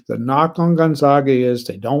year. The knock on Gonzaga is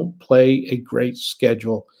they don't play a great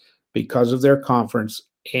schedule because of their conference,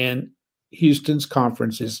 and Houston's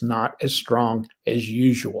conference is not as strong as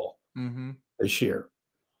usual this year.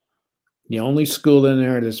 The only school in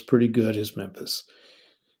there that's pretty good is Memphis.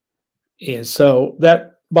 And so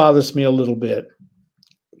that bothers me a little bit.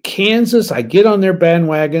 Kansas, I get on their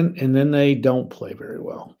bandwagon, and then they don't play very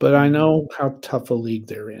well. But I know how tough a league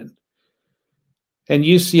they're in. And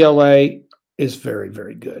UCLA is very,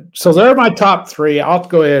 very good. So they're my top 3. I'll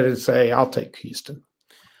go ahead and say I'll take Houston.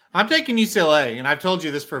 I'm taking UCLA, and I've told you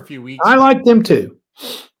this for a few weeks. I like them too.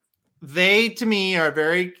 They, to me, are a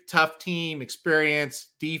very tough team, experience,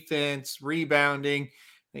 defense, rebounding.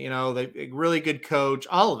 You know, they really good coach,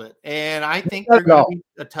 all of it. And I think they're going to be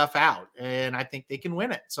a tough out, and I think they can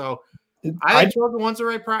win it. So I think the one's the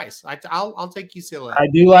right price. I'll take UCLA. I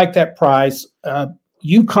do like that price.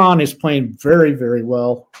 UConn is playing very, very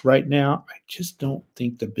well right now. I just don't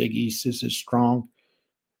think the Big East is as strong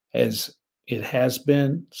as it has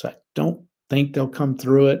been. So I don't think they'll come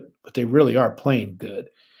through it, but they really are playing good.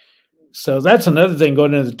 So that's another thing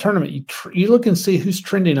going into the tournament. You look and see who's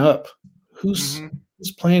trending up, who's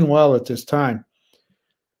playing well at this time.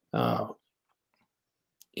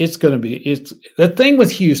 It's going to be the thing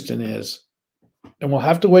with Houston is, and we'll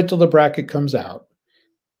have to wait till the bracket comes out.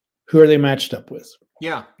 Who are they matched up with?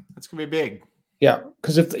 Yeah, that's going to be big. Yeah,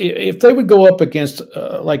 because if they would go up against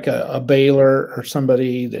like a Baylor or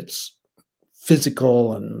somebody that's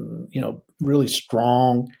physical and really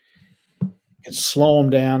strong, and slow them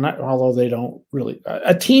down. Although they don't really,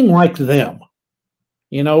 a team like them,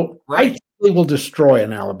 right. I think they will destroy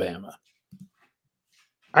an Alabama.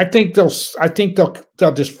 I think they'll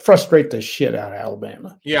just frustrate the shit out of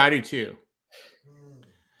Alabama. Yeah, I do too.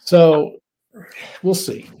 So we'll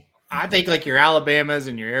see. I think like your Alabamas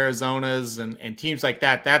and your Arizonas and teams like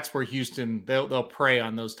that, that's where Houston, they'll prey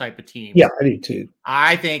on those type of teams. Yeah, I do too.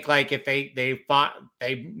 I think like if they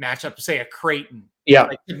match up to say a Creighton. Yeah.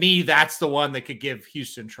 Like, to me, that's the one that could give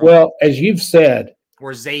Houston trouble. Well, as you've said.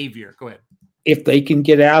 Or Xavier. Go ahead. If they can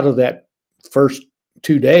get out of that first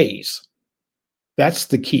 2 days, that's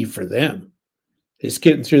the key for them, is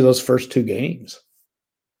getting through those first 2 games.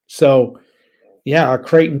 So, yeah,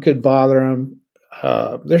 Creighton could bother them.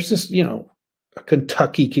 There's just,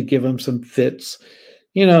 Kentucky could give them some fits.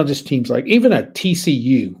 Just teams like even a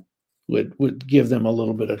TCU would give them a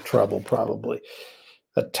little bit of trouble probably.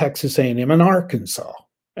 A Texas A&M and Arkansas.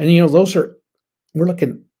 And, those are – we're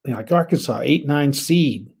looking like Arkansas, 8-9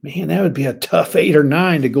 seed. Man, that would be a tough 8 or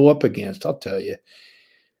 9 to go up against, I'll tell you.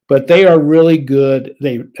 But they are really good.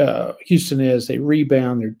 Houston is. They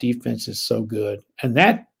rebound. Their defense is so good. And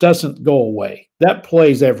that doesn't go away. That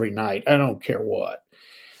plays every night. I don't care what.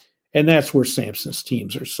 And that's where Sampson's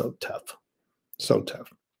teams are so tough. So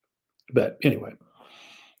tough. But anyway.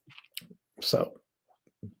 So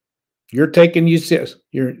you're taking UCS.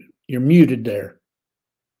 You're muted there.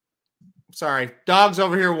 Sorry. Dog's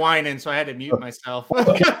over here whining, so I had to mute myself.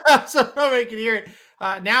 So nobody can hear it.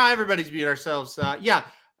 Now everybody's muted ourselves.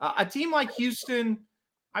 A team like Houston,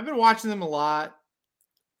 I've been watching them a lot.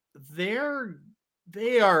 They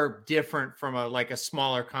are different from a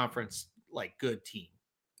smaller conference, like good team.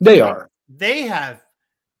 They are. They have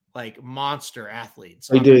like monster athletes.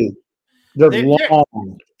 They do. They're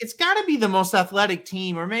long. It's got to be the most athletic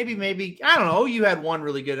team, or maybe I don't know. You had one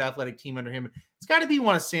really good athletic team under him. It's got to be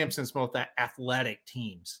one of Sampson's most athletic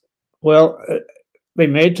teams. Well, they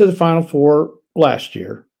made it to the Final Four last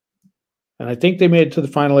year, and I think they made it to the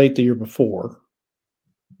Final Eight the year before.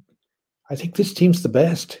 I think this team's the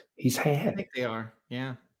best he's had. I think they are,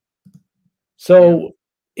 yeah. So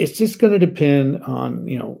it's just going to depend on,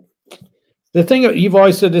 the thing you've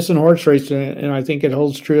always said this in horse racing, and I think it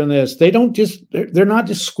holds true in this. They're not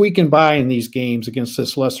just squeaking by in these games against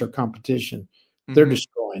this lesser competition. Mm-hmm. They're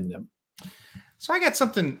destroying them. So I got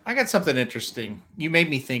something interesting. You made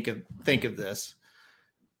me think of this.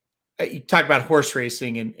 You talk about horse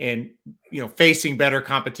racing and facing better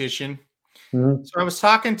competition. Mm-hmm. So I was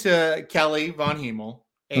talking to Kelly Von Hemel,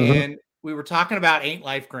 and we were talking about Ain't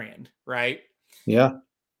Life Grand, right? Yeah.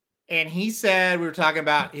 And he said, we were talking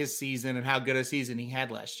about his season and how good a season he had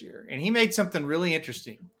last year. And he made something really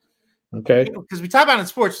interesting. Okay. Because we talk about in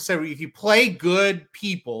sports, we said if you play good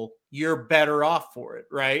people, you're better off for it,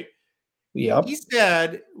 right? Yeah. He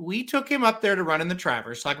said, we took him up there to run in the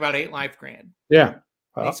Travers, talk about Ain't Life Grand. Yeah.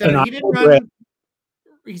 He said he didn't run.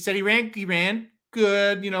 He said he ran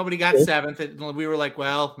good, but he got seventh. And we were like,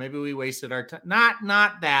 well, maybe we wasted our time.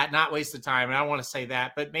 Not wasted time. And I don't want to say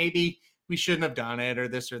that, but maybe we shouldn't have done it or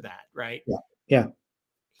this or that, right? Yeah.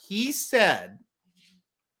 He said,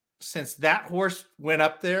 since that horse went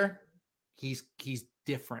up there, he's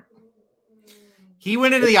different. He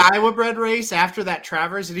went into the Iowa bred race after that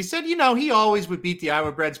Travers, and he said, he always would beat the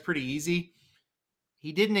Iowa breds pretty easy.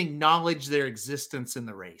 He didn't acknowledge their existence in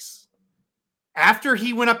the race. After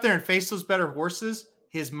he went up there and faced those better horses,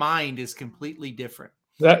 his mind is completely different.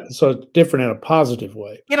 So it's different in a positive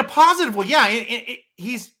way. In a positive way, yeah.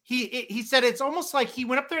 He said it's almost like he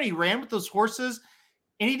went up there and he ran with those horses,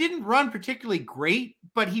 and he didn't run particularly great,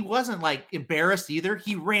 but he wasn't like embarrassed either.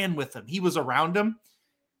 He ran with them. He was around them,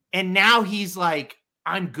 and now he's like,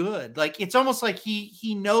 I'm good. Like it's almost like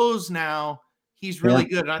he knows now he's really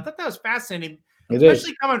good. And I thought that was fascinating,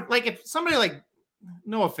 especially coming like if somebody like,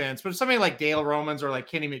 no offense, but if somebody like Dale Romans or like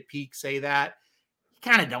Kenny McPeak say that, you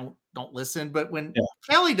kind of don't listen. But when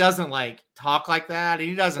Kelly doesn't like talk like that, and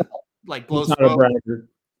he doesn't like blow smoke,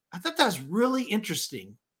 I thought that was really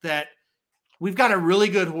interesting that we've got a really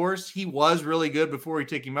good horse. He was really good before we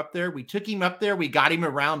took him up there. We took him up there. We got him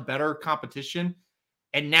around better competition.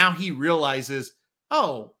 And now he realizes,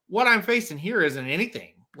 oh, what I'm facing here isn't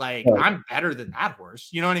anything. Like I'm better than that horse.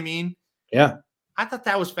 You know what I mean? Yeah. I thought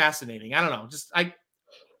that was fascinating. I don't know. Just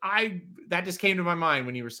that just came to my mind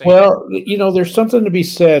when you were saying. Well, there's something to be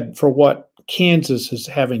said for what Kansas is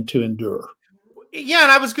having to endure. Yeah,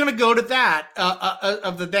 and I was going to go to that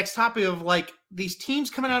of the next topic of like these teams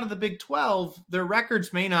coming out of the Big 12. Their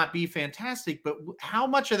records may not be fantastic, but how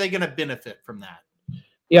much are they going to benefit from that?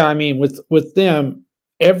 Yeah, I mean, with them,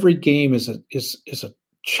 every game is a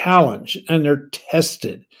challenge, and they're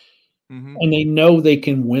tested. Mm-hmm. And they know they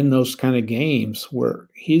can win those kind of games where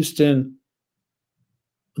Houston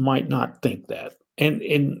might not think that.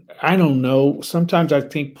 And I don't know. Sometimes I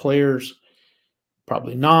think players,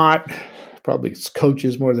 probably it's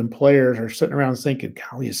coaches more than players, are sitting around thinking,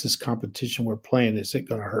 golly, is this competition we're playing, is it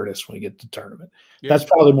going to hurt us when we get to the tournament? Yeah. That's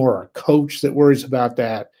probably more a coach that worries about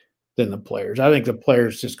that than the players. I think the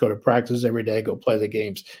players just go to practice every day, go play the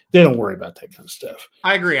games. They don't worry about that kind of stuff.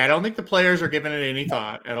 I agree. I don't think the players are giving it any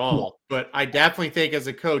thought at all. But I definitely think as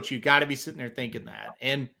a coach, you got to be sitting there thinking that.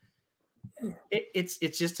 And it's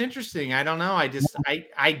just interesting. I don't know.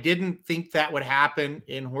 I didn't think that would happen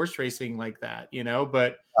in horse racing like that,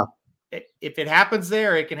 but if it happens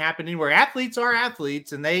there, it can happen anywhere. Athletes are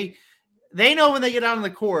athletes, and they know when they get out on the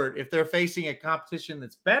court if they're facing a competition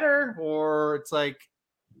that's better or it's like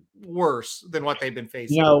worse than what they've been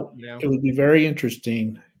facing. It would be very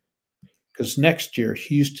interesting because next year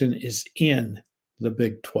Houston is in the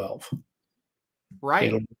Big 12. Right.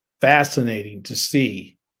 It'll be fascinating to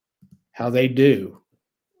see how they do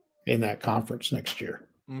in that conference next year.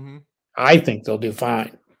 Mm-hmm. I think they'll do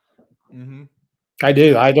fine. Mm-hmm. I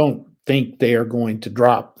do. I don't think they are going to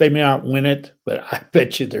drop. They may not win it, but I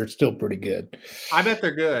bet you they're still pretty good. I bet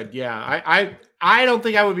they're good. Yeah. I don't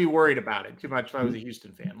think I would be worried about it too much if I was a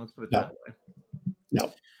Houston fan. Let's put it that way.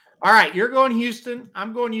 No. All right. You're going Houston.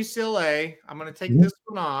 I'm going UCLA. I'm going to take this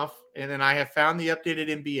one off. And then I have found the updated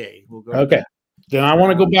NBA. We'll go. Okay. Then I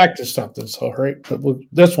want to go back to something. So hurry.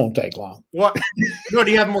 This won't take long. What? No,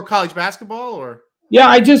 do you have more college basketball or? Yeah.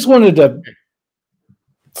 I just wanted to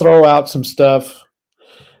throw out some stuff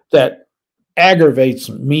that aggravates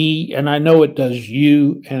me, and I know it does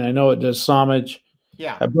you, and I know it does Samaj.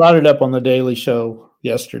 Yeah. I brought it up on the Daily Show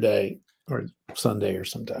yesterday or Sunday or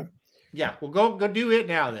sometime. Yeah, well, go do it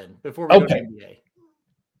now then before we go to NBA.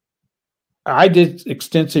 I did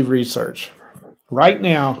extensive research. Right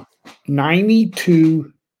now,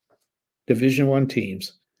 92 Division I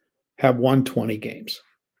teams have won 20 games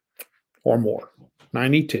or more.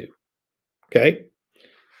 92. Okay.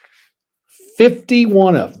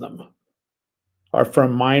 51 of them are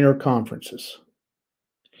from minor conferences.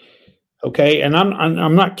 Okay, and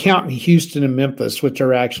I'm not counting Houston and Memphis, which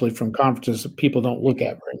are actually from conferences that people don't look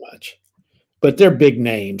at very much, but they're big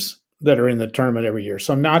names that are in the tournament every year.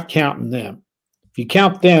 So I'm not counting them. If you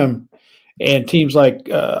count them and teams like,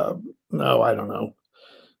 no, I don't know.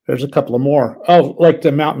 There's a couple of more. Oh, like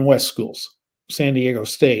the Mountain West schools, San Diego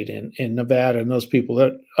State and Nevada, and those people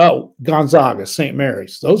that, Gonzaga, St.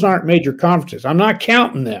 Mary's. Those aren't major conferences. I'm not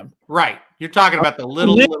counting them. Right. You're talking about the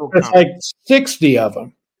little It's like 60 of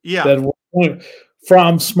them. Yeah. That were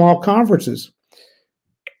from small conferences.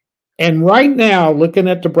 And right now, looking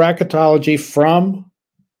at the bracketology from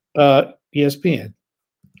ESPN,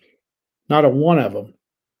 not a one of them,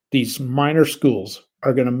 these minor schools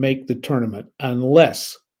are going to make the tournament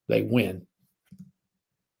unless they win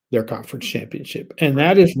their conference championship. And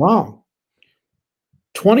that is wrong.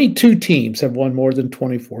 22 teams have won more than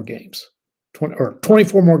 24 games,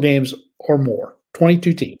 24 more games or more.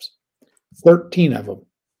 22 teams. 13 of them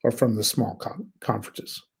are from the small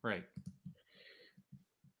conferences. Right.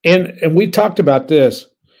 And we talked about this.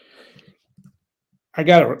 I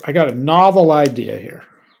got a novel idea here.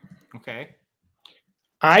 Okay.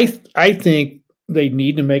 I think they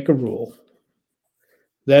need to make a rule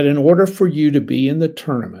that in order for you to be in the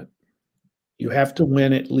tournament, you have to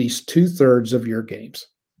win at least 2/3 of your games.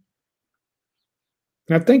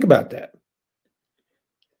 Now think about that.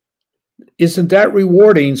 Isn't that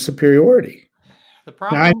rewarding superiority? The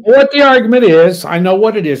problem. Now, I know what the argument is. I know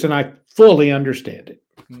what it is, and I fully understand it.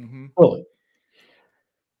 Mm-hmm. Fully.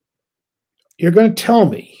 You're going to tell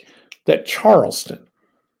me that Charleston,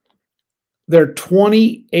 they're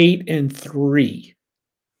 28-3.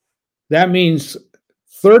 That means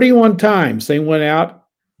 31 times they went out,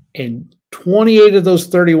 and 28 of those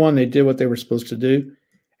 31 they did what they were supposed to do,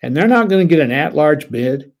 and they're not going to get an at-large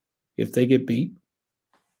bid if they get beat.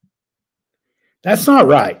 That's not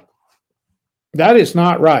right. That is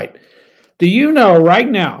not right. Do you know right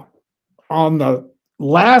now, on the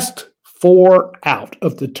last 4 out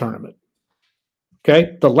of the tournament,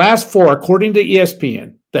 okay, the last 4, according to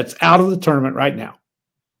ESPN, that's out of the tournament right now,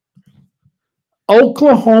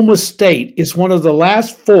 Oklahoma State is one of the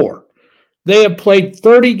last 4. They have played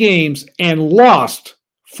 30 games and lost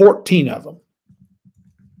 14 of them.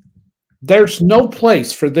 There's no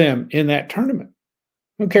place for them in that tournament.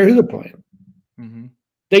 I don't care who they're playing. Mm-hmm.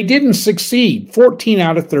 They didn't succeed 14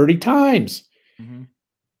 out of 30 times. Mm-hmm.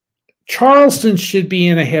 Charleston should be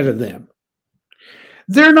in ahead of them.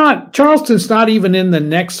 They're not. Charleston's not even in the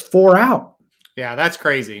next 4 out. Yeah, that's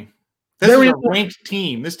crazy. This is a ranked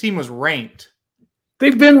team. This team was ranked.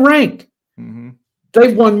 They've been ranked. Mm-hmm.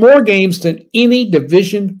 They've won more games than any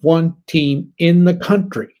Division I team in the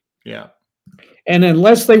country. Yeah. And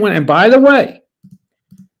unless they win, and by the way,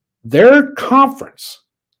 their conference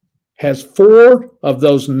has 4 of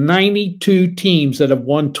those 92 teams that have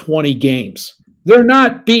won 20 games. They're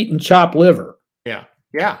not beating chopped liver. Yeah.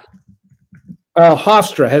 Yeah.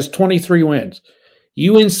 Hofstra has 23 wins.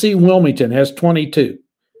 UNC Wilmington has 22.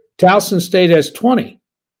 Towson State has 20.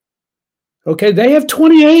 Okay, they have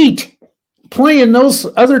 28 playing those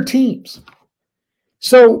other teams.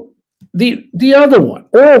 So the other one,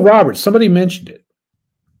 Oral Roberts, somebody mentioned it.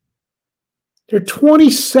 They're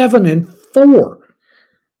 27-4.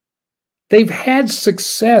 They've had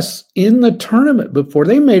success in the tournament before.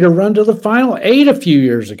 They made a run to the Final 8 a few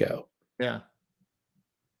years ago. Yeah.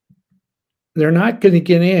 They're not going to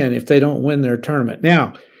get in if they don't win their tournament.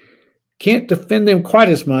 Now, can't defend them quite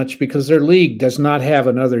as much because their league does not have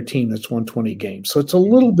another team that's won 20 games. So it's a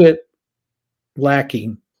little bit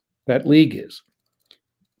lacking, that league is.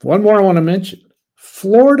 One more I want to mention.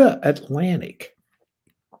 Florida Atlantic.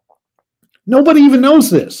 Nobody even knows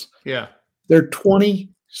this. Yeah. They're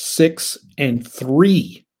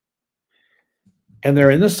 26-3. And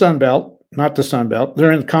they're in the Sun Belt, not the Sun Belt.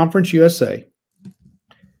 They're in Conference USA.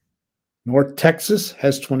 North Texas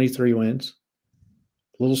has 23 wins.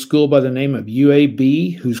 A little school by the name of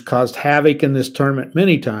UAB, who's caused havoc in this tournament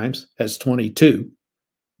many times, has 22.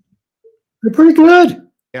 They're pretty good.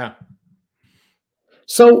 Yeah.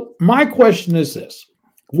 So my question is this.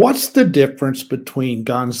 What's the difference between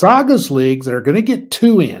Gonzaga's league that are going to get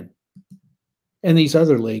 2 in and these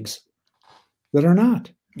other leagues that are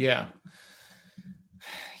not? Yeah.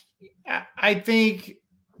 I think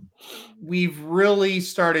we've really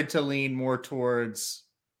started to lean more towards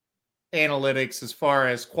analytics as far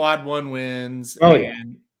as quad one wins Oh,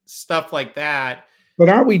 and stuff like that. But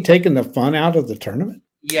aren't we taking the fun out of the tournament?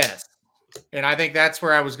 Yes. And I think that's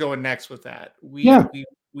where I was going next with that. We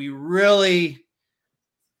really,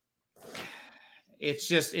 it's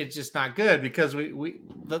just not good because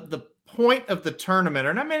the point of the tournament,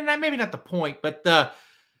 or maybe not the point, but the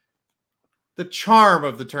charm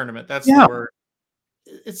of the tournament. That's the word.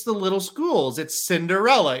 It's the little schools. It's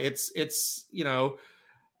Cinderella. It's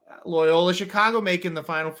Loyola Chicago making the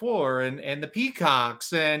Final Four and the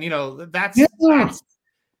Peacocks. And, that's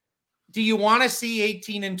do you want to see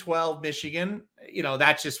 18-12 Michigan?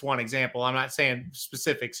 That's just one example. I'm not saying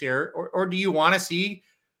specifics here. Or do you want to see,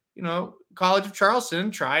 College of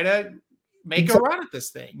Charleston try to make a run at this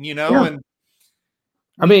thing, and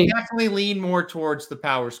I mean, definitely lean more towards the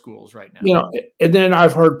power schools right now. And then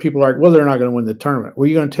I've heard people like, well, they're not going to win the tournament. Were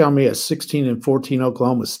you going to tell me a 16-14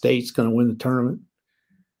 Oklahoma State's going to win the tournament?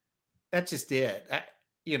 That's just it.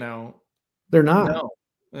 They're not. No.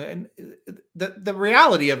 And the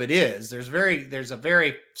reality of it is there's a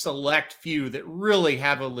very select few that really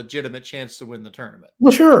have a legitimate chance to win the tournament.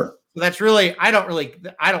 Well, sure. So that's really, I don't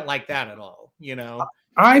like that at all.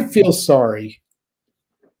 I feel sorry.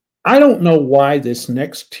 I don't know why this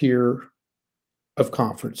next tier of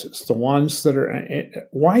conferences, the ones that are,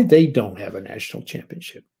 why they don't have a national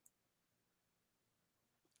championship.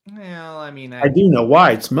 Well, I mean, I do know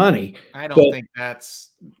why. It's money. I don't think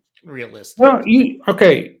that's realistic. Well,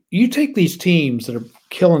 you take these teams that are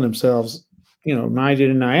killing themselves, night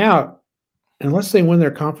in and night out, unless they win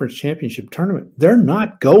their conference championship tournament, they're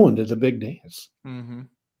not going to the big dance. Mm-hmm.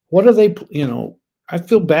 What are they, I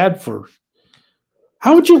feel bad for.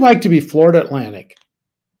 How would you like to be Florida Atlantic?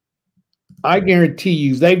 I guarantee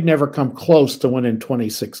you they've never come close to winning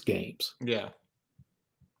 26 games. Yeah.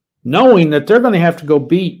 Knowing that they're going to have to go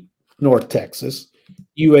beat North Texas,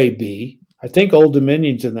 UAB. I think Old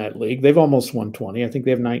Dominion's in that league. They've almost won 20. I think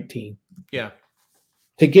they have 19. Yeah.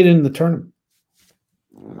 To get in the tournament.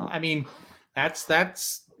 I mean, that's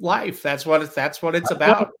life. That's what it's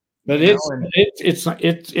about. But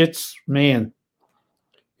it's man.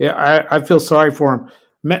 Yeah, I feel sorry for them.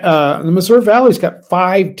 The Missouri Valley's got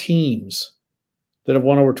 5 teams that have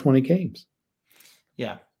won over 20 games.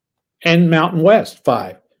 Yeah. And Mountain West,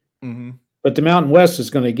 5. Mm-hmm. But the Mountain West is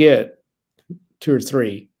going to get 2 or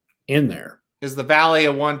 3 in there. Is the Valley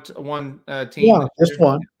a one team? Yeah, just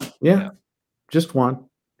one. Yeah, just one.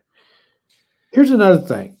 Here's another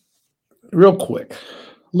thing, real quick.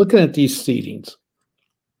 Looking at these seedings,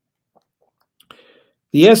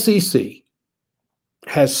 the SEC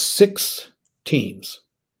has 6 teams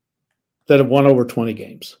that have won over 20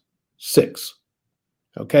 games. 6.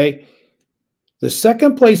 Okay? The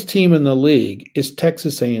second place team in the league is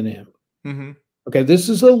Texas A&M. Mm-hmm. Okay, this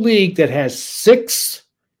is a league that has 6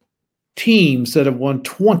 teams that have won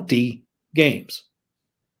 20 games,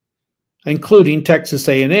 including Texas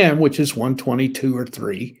A&M, which has won 22 or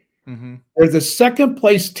 3. Mm-hmm. They're the second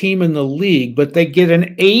place team in the league, but they get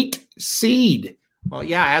an 8 seed. Well,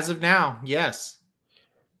 yeah, as of now, yes.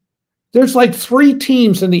 There's like 3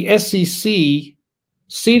 teams in the SEC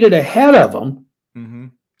seated ahead of them. Mm-hmm.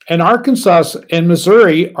 And Arkansas and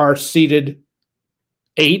Missouri are seated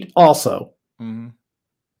 8 also. Mm-hmm.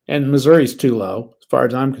 And Missouri's too low, as far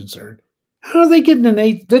as I'm concerned. How are they getting an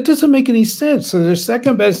 8? That doesn't make any sense. So they're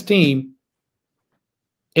second best team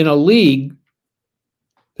in a league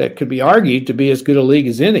that could be argued to be as good a league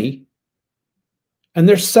as any. And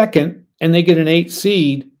they're second, and they get an 8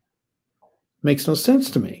 seed. Makes no sense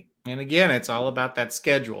to me. And again, it's all about that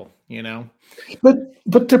schedule, But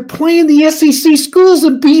they're playing the SEC schools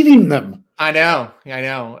and beating them. I know.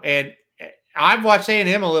 And I've watched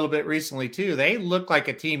A&M a little bit recently too. They look like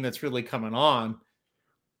a team that's really coming on.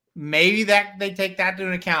 Maybe that they take that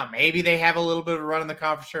into account. Maybe they have a little bit of a run in the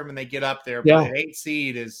conference tournament and they get up there. Yeah. But an 8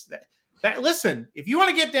 seed is that. Listen, if you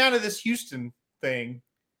want to get down to this Houston thing,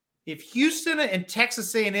 if Houston and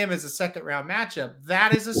Texas A&M is a second round matchup,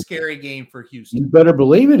 that is a scary game for Houston. You better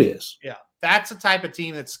believe it is. Yeah, that's a type of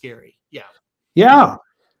team that's scary. Yeah. Yeah.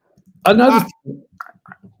 Another.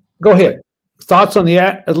 Go ahead. Thoughts on the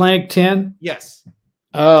Atlantic 10? Yes.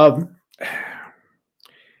 I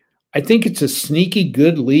think it's a sneaky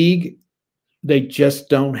good league. They just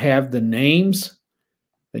don't have the names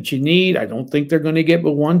that you need. I don't think they're going to get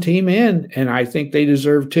but one team in, and I think they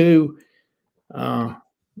deserve 2.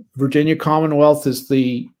 Virginia Commonwealth is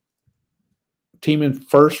the team in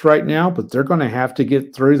first right now, but they're going to have to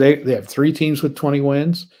get through. They have 3 teams with 20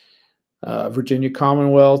 wins. Virginia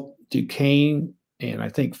Commonwealth, Duquesne, and I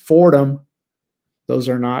think Fordham. Those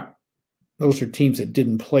are teams that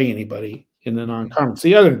didn't play anybody in the non-conference.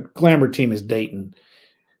 The other glamour team is Dayton.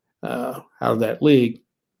 out of that league.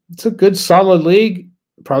 It's a good, solid league.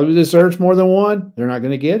 Probably deserves more than one. They're not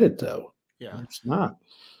going to get it, though. Yeah. It's not.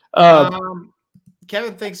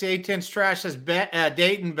 Kevin thinks the A-10's trash. Says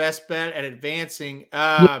Dayton best bet at advancing.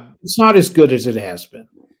 It's not as good as it has been.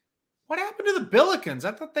 What happened to the Billikens?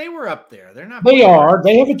 I thought they were up there. They're not. They are.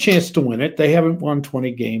 They have a chance to win it. They haven't won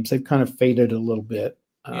 20 games. They've kind of faded a little bit.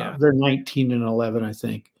 They're 19-11, I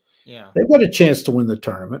think. Yeah. They've got a chance to win the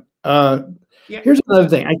tournament. Here's another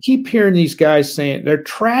thing. I keep hearing these guys saying they're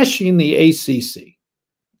trashing the ACC.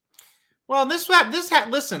 Well,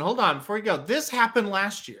 listen, hold on before you go. This happened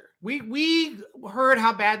last year. We heard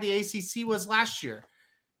how bad the ACC was last year.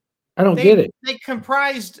 I don't get it. They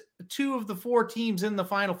comprised 2 of the 4 teams in the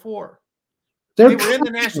Final Four. They were in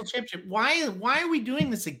the national championship. Why are we doing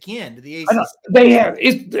this again to the ACC? They have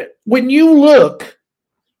when you look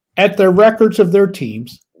at the records of their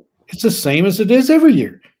teams, it's the same as it is every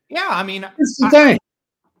year. Yeah, I mean, it's the thing.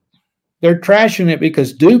 They're trashing it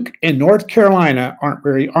because Duke and North Carolina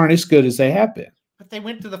aren't as good as they have been. But they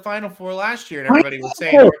went to the Final Four last year, and everybody was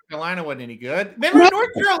saying North Carolina wasn't any good. Remember,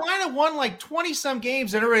 North Carolina won like 20-some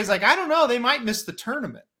games, and everybody's like, I don't know, they might miss the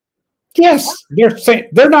tournament. Yes, they're saying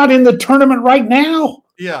they're not in the tournament right now.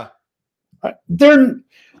 Yeah, they're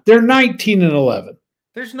 19-11.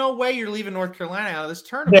 There's no way you're leaving North Carolina out of this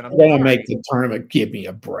tournament. They're going to make the tournament. Give me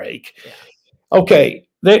a break. Yeah. Okay,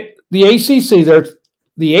 the ACC.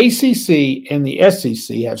 The ACC and the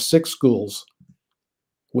SEC have 6 schools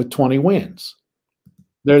with 20 wins.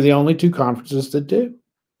 They're the only 2 conferences that do.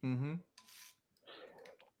 Mm-hmm.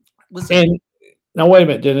 And now, wait a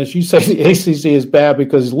minute, Dennis. You say the ACC is bad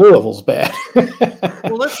because Louisville's bad.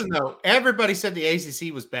 Well, listen, though. Everybody said the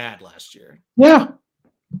ACC was bad last year. Yeah.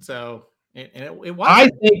 So, it was. I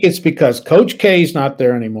think it's because Coach K is not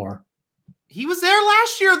there anymore. He was there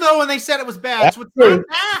last year, though, and they said it was bad. So it's not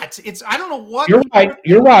that. I don't know what.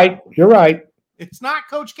 You're right. It's not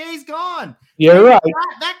Coach K's gone. You're right.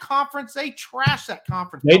 That conference, they trashed that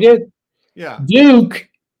conference. They did. Yeah. Duke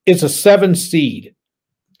is a 7 seed,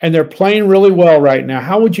 and they're playing really well right now.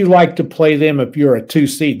 How would you like to play them if you're a 2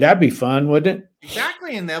 seed? That'd be fun, wouldn't it?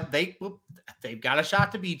 Exactly, and they've got a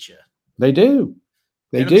shot to beat you. They do.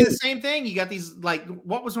 They do. Be the same thing. You got these, like,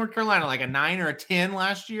 what was North Carolina, like a 9 or a 10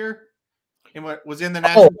 last year? And what was in the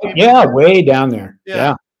national championship? Yeah, way down there.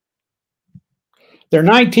 Yeah. They're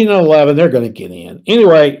 19-11. They're going to get in.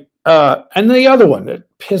 Anyway, and the other one that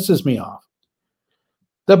pisses me off,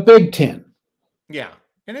 the Big Ten. Yeah.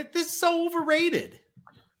 And this is so overrated.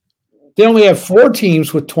 They only have 4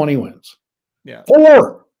 teams with 20 wins. Yeah.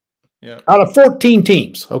 4. Yeah. Out of 14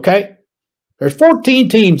 teams, okay? There's 14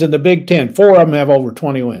 teams in the Big Ten. 4 of them have over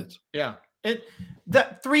 20 wins. Yeah.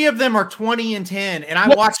 3 of them are 20-10, and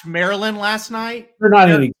I watched Maryland last night. They're not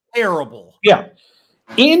any terrible. Yeah.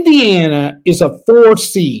 Indiana is a 4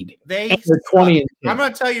 seed. They're 20-10. I'm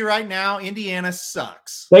going to tell you right now, Indiana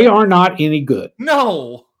sucks. They are not any good.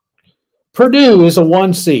 No. Purdue is a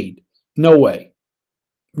 1 seed. No way.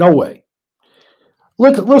 No way.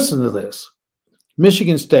 Listen to this.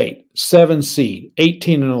 Michigan State, 7 seed,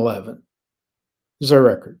 18-11 is their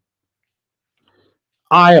record.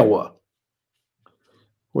 Iowa.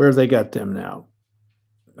 Where have they got them now?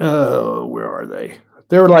 Where are they?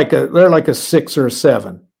 They're like a 6 or a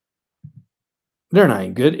 7. They're not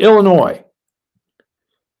even good. Illinois,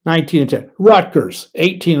 19-10. Rutgers,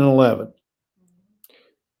 18-11.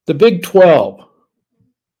 The Big 12.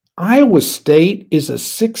 Iowa State is a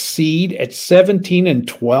 6 seed at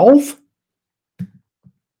 17-12.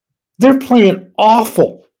 They're playing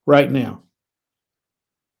awful right now.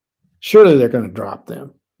 Surely they're going to drop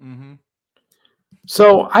them. Mm-hmm.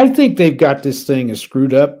 So I think they've got this thing as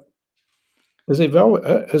screwed up as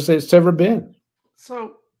it's ever been.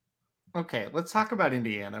 So, okay, let's talk about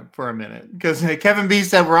Indiana for a minute, because Kevin B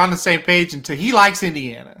said we're on the same page until he likes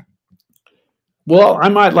Indiana. Well, I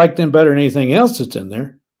might like them better than anything else that's in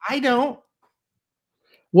there. I don't.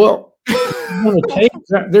 Well,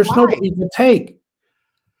 there's nobody to take.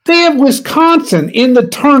 They have Wisconsin in the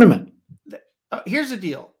tournament. Here's the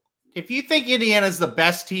deal. If you think Indiana's the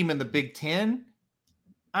best team in the Big Ten,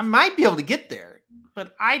 I might be able to get there,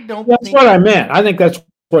 but I don't. That's what I meant. I think that's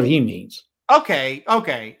what he means. Okay.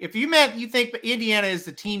 If you think Indiana is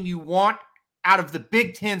the team you want out of the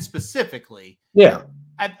Big Ten specifically. Yeah.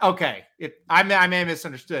 Okay. I may have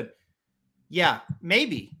misunderstood. Yeah,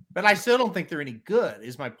 maybe, but I still don't think they're any good,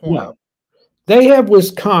 is my point. No. They have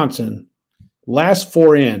Wisconsin last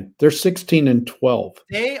 4 in. They're 16-12.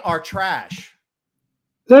 They are trash.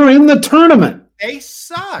 They're in the tournament. They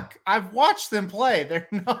suck. I've watched them play. They're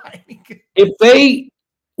not any good. If they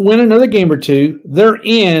win another game or 2, they're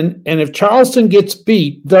in, and if Charleston gets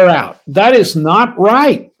beat, they're out. That is not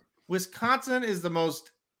right. Wisconsin is the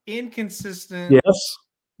most inconsistent. Yes.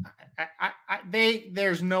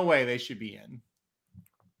 There's no way they should be in.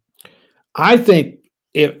 I think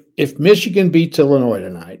if Michigan beats Illinois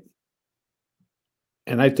tonight,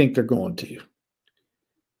 and I think they're going to,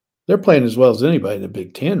 they're playing as well as anybody in the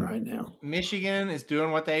Big Ten right now. Michigan is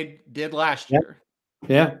doing what they did last year.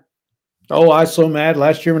 Yeah. Oh, I was so mad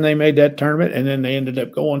last year when they made that tournament, and then they ended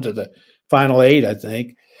up going to the Final Eight, I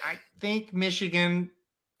think. I think Michigan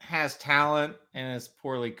has talent and is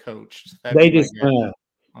poorly coached. They just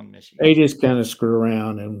kind of screw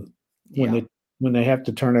around, and when they have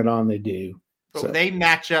to turn it on, they do. But so they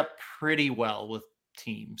match up pretty well with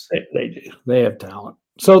teams. They do. They have talent.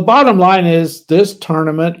 So the bottom line is this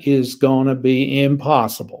tournament is going to be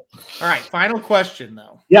impossible. All right. Final question,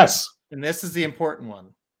 though. Yes. And this is the important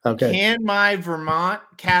one. Okay. Can my Vermont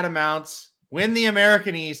Catamounts win the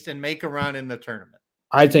American East and make a run in the tournament?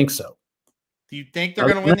 I think so. Do you think they're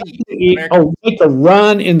going to win the East? Make a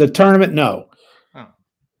run in the tournament? No. Oh.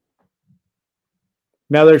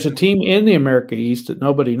 Now, there's a team in the American East that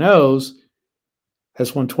nobody knows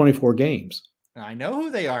has won 24 games. I know who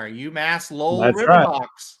they are. UMass Lowell That's Riverhawks.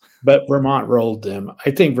 Right. But Vermont rolled them.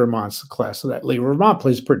 I think Vermont's the class of that league. Vermont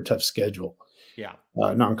plays a pretty tough schedule. Yeah.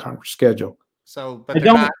 Non-conference schedule. So, but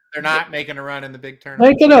they're not making a run in the big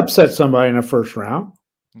tournament. They can upset somebody in the first round.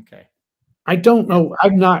 Okay. I don't know.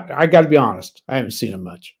 I got to be honest. I haven't seen them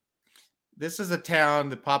much. This is a town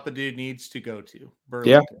that Papa Dude needs to go to.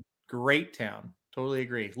 Burlington. Yeah. Great town. Totally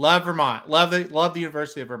agree. Love Vermont. Love the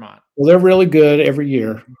University of Vermont. Well, they're really good every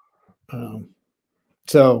year.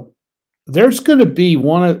 So there's going to be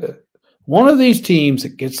one of these teams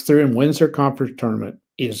that gets through and wins their conference tournament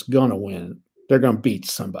is going to win. They're going to beat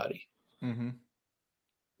somebody. Mm-hmm.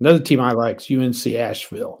 Another team I like is UNC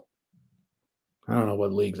Asheville. I don't know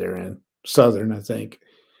what league they're in. Southern, I think.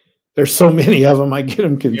 There's so many of them, I get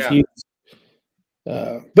them confused.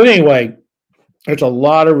 Yeah. But anyway, there's a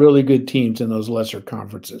lot of really good teams in those lesser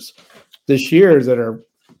conferences this year that are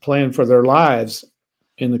playing for their lives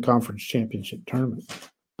in the conference championship tournament.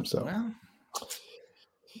 So,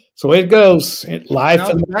 so it goes.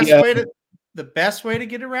 The best way to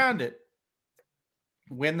get around it,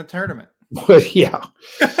 win the tournament. Yeah.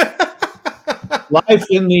 Life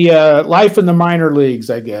in the minor leagues,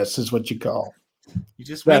 I guess, is what you call. You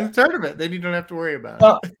just win the tournament, then you don't have to worry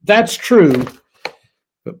about it. That's true.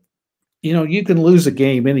 But, you can lose a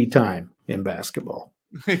game anytime in basketball.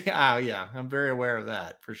 Yeah, I'm very aware of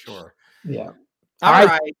that for sure. Yeah. All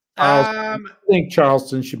right. I think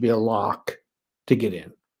Charleston should be a lock to get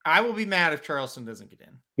in. I will be mad if Charleston doesn't get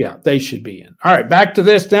in. Yeah, they should be in. All right, back to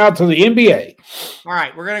this now to the NBA. All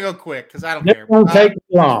right, we're going to go quick because I don't care. It won't take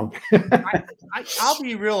long. I'll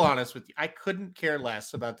be real honest with you. I couldn't care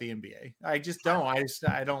less about the NBA. I just don't.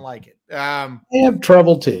 I don't like it. I have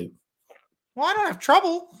trouble too. Well, I don't have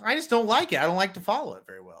trouble. I just don't like it. I don't like to follow it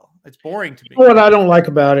very well. It's boring to me. What I don't like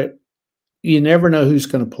about it, you never know who's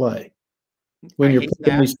going to play when you're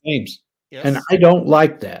playing these games. Yes. And I don't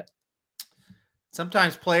like that.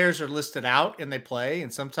 Sometimes players are listed out and they play,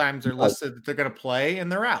 and sometimes they're listed that they're going to play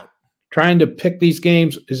and they're out. Trying to pick these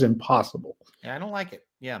games is impossible. Yeah, I don't like it.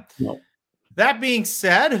 Yeah. No. That being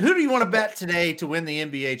said, who do you want to bet today to win the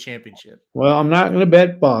NBA championship? Well, I'm not going to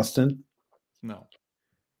bet Boston. No.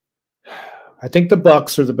 I think the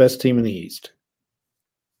Bucks are the best team in the East.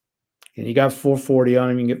 And you got 440 on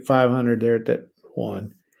them. You can get 500 there at that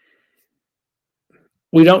one.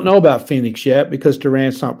 We don't know about Phoenix yet because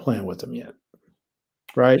Durant's not playing with them yet.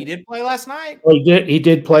 Right? He did play last night. Oh, he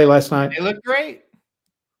did play last night. They looked great.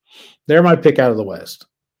 They're my pick out of the West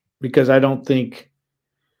because I don't think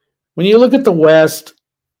when you look at the West,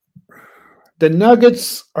 the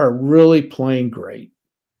Nuggets are really playing great.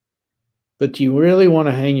 But do you really want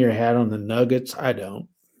to hang your hat on the Nuggets? I don't.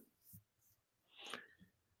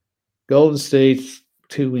 Golden State's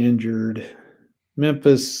too injured.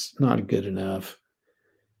 Memphis, not good enough.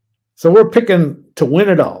 So we're picking to win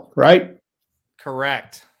it all, right?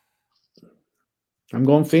 Correct. I'm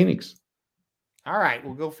going Phoenix. All right,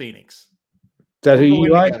 we'll go Phoenix. Is that who you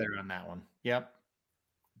like? Together on that one. Yep.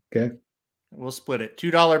 Okay. We'll split it.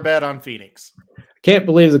 $2 bet on Phoenix. Can't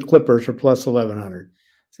believe the Clippers are plus 1,100.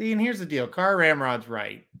 See, and here's the deal. Car Ramrod's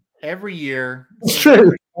right. Every year, it's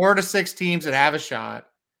true. 4 to 6 teams that have a shot.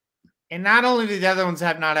 And not only do the other ones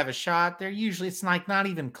not have a shot, they're usually, it's like not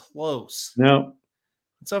even close. No.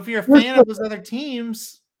 So if you're a fan of those other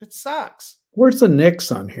teams, it sucks. Where's the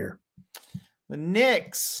Knicks on here? The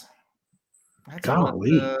Knicks. That's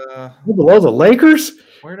golly. Below the Lakers?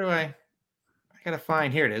 Where do I got to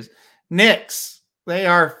find, here it is. Knicks. They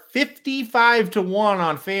are 55 to 1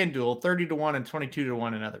 on FanDuel, 30 to 1 and 22 to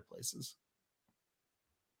 1 in other places.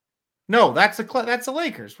 No, that's the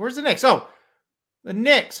Lakers. Where's the Knicks? Oh, the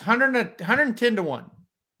Knicks, 110 to 1.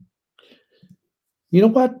 You know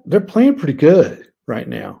what? They're playing pretty good right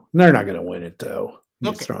now. They're not going to win it, though.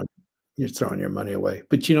 Okay. You're throwing your money away.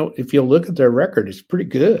 But, if you look at their record, it's pretty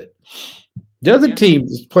good. The other team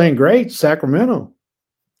is playing great, Sacramento.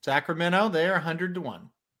 Sacramento, they're 100 to 1.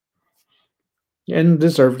 And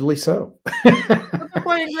deservedly so. They're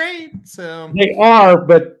playing great. So they are,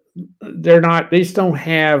 but they're not. They just don't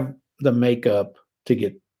have the makeup to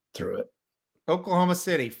get through it. Oklahoma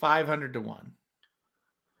City, 500 to 1.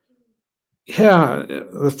 Yeah,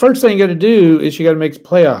 the first thing you got to do is you got to make the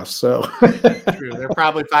playoffs. So True. They're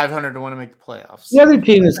probably 500 to 1 to make the playoffs. The other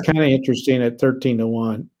team that's kind of interesting at 13 to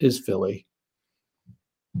 1 is Philly.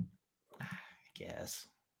 I guess.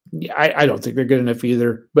 Yeah, I don't think they're good enough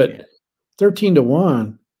either. But 13 to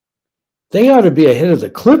 1, they ought to be ahead of the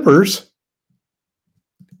Clippers.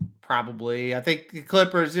 Probably. I think the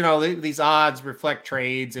Clippers, these odds reflect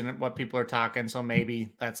trades and what people are talking. So maybe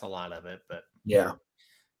that's a lot of it. But yeah.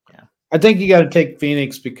 I think you got to take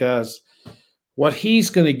Phoenix because what he's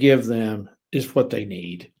going to give them is what they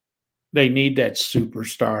need. They need that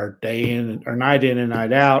superstar day in or night in and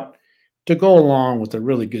night out to go along with a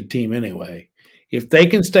really good team anyway. If they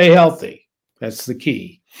can stay healthy, that's the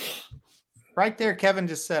key. Right there, Kevin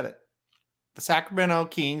just said it. The Sacramento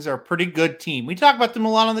Kings are a pretty good team. We talk about them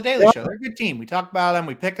a lot on the Daily Show. They're a good team. We talk about them.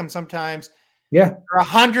 We pick them sometimes. Yeah. They're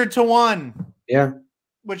 100 to 1. Yeah.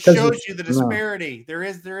 Which shows you the disparity. There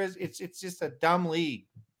is. It's just a dumb league.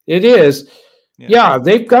 It is. Yeah,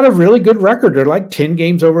 they've got a really good record. They're like 10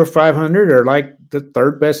 games over 500. They're like the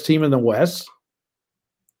third best team in the West.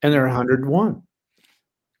 And they're 101.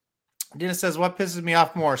 Dennis says, what pisses me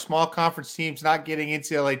off more? Small conference teams not getting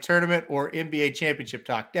NCAA tournament or NBA championship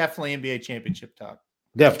talk? Definitely NBA championship talk.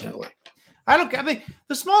 Definitely. I mean,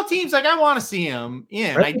 the small teams, I want to see them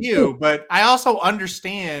in. I do. But I also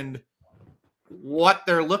understand what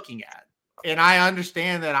they're looking at. And I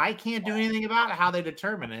understand that I can't do anything about how they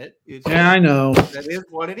determine it. I know. That is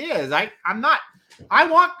what it is. I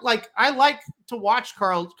like to watch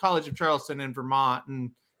College of Charleston in Vermont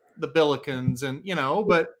and the Billikens and,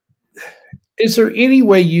 but is there any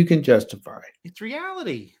way you can justify it's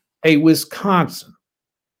reality? A Wisconsin.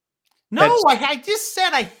 No, I just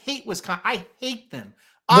said I hate Wisconsin. I hate them.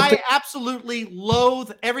 I absolutely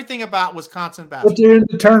loathe everything about Wisconsin basketball. But they're in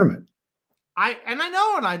the tournament.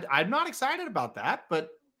 I'm not excited about that, but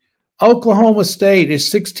Oklahoma State is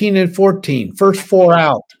 16 and 14, first four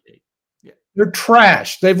out. Yeah. They're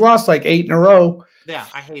trash. They've lost like 8 in a row. Yeah,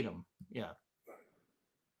 I hate them. Yeah.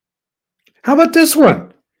 How about this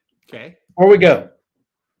one? Okay. Where we go?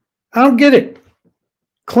 I don't get it.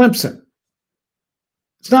 Clemson.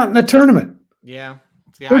 It's not in the tournament. Yeah.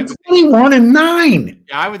 They're 21 and 9.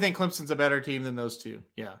 Yeah, I would think Clemson's a better team than those two.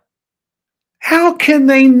 Yeah. How can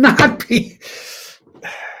they not be?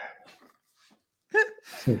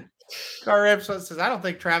 Car episode says, I don't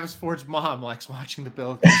think Travis Ford's mom likes watching the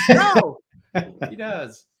Bills. No, he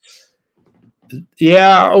does.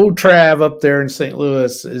 Yeah, old Trav up there in St.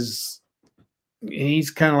 Louis he's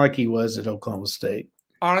kind of like he was at Oklahoma State.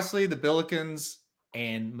 Honestly, the Billikens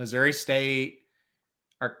and Missouri State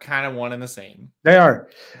are kind of one and the same. They are.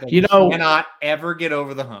 They cannot ever get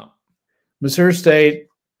over the hump. Missouri State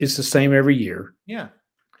is the same every year. Yeah.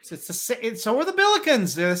 It's the same. So are the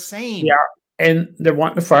Billikens. They're the same. Yeah. And they're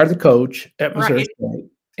wanting to fire the coach at Missouri State.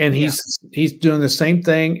 And he's doing the same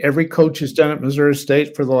thing every coach has done at Missouri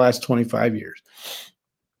State for the last 25 years.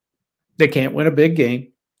 They can't win a big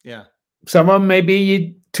game. Yeah. Some of them may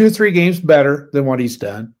be 2 or 3 games better than what he's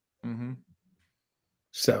done. Mm-hmm.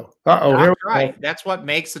 So, that's right. That's what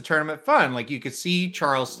makes the tournament fun. Like you could see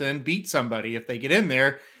Charleston beat somebody if they get in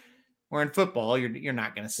there. Where in football, you're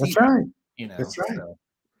not going to see. That's right. That's right. So,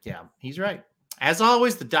 yeah, he's right. As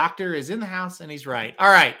always, the doctor is in the house and he's right.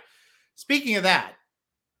 All right. Speaking of that,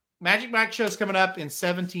 Magic Mike show's coming up in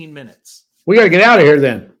 17 minutes. We got to get out of here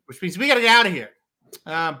then. Which means we got to get out of here.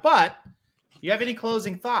 But you have any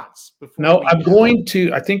closing thoughts? No, I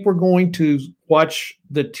think we're going to watch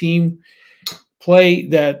the team play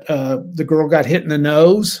that the girl got hit in the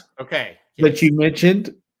nose. Okay. That you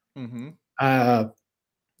mentioned. Mm-hmm. I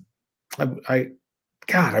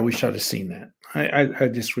wish I'd have seen that. I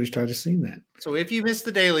just wished I'd have seen that. So if you missed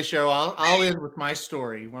the Daily Show, I'll end with my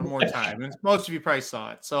story one more time. And most of you probably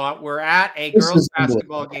saw it. So we're at a girls'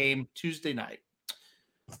 basketball game Tuesday night.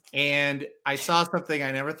 And I saw something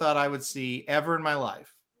I never thought I would see ever in my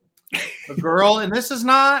life. A girl, and this is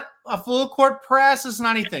not a full court press, it's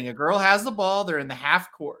not anything. A girl has the ball, they're in the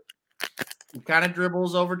half court. She kind of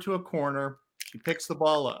dribbles over to a corner. She picks the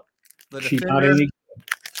ball up. She's not any.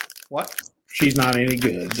 What? she's not any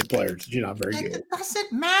good. The players, she's not very good. It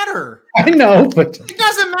doesn't matter. I know, but it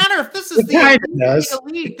doesn't matter if this is the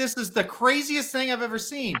elite. This is the craziest thing I've ever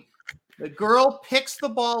seen. The girl picks the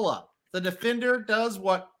ball up. The defender does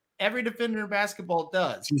what every defender in basketball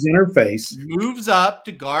does. She's in her face. Moves up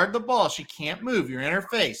to guard the ball. She can't move. You're in her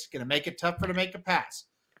face. Going to make it tough for her to make a pass.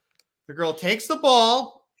 The girl takes the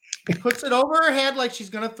ball, puts it over her head like she's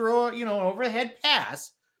going to throw an overhead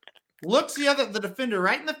pass, looks the defender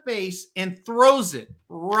right in the face, and throws it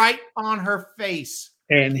right on her face.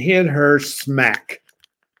 And hit her smack.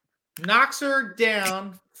 Knocks her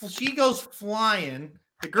down. She goes flying.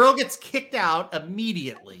 The girl gets kicked out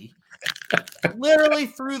immediately. Literally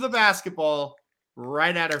threw the basketball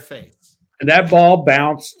right at her face. And that ball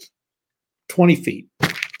bounced 20 feet.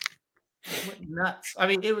 Nuts. I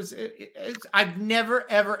mean, I've never,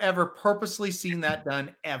 ever, ever purposely seen that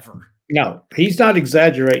done ever. No, he's not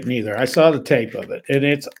exaggerating either. I saw the tape of it,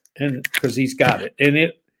 and because he's got it, and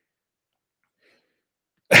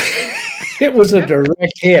it was a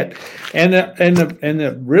direct hit.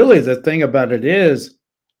 And really the thing about it is,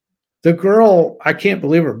 the girl, I can't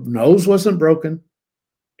believe her nose wasn't broken.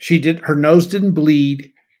 Her nose didn't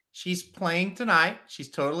bleed. She's playing tonight. She's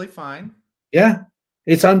totally fine. Yeah.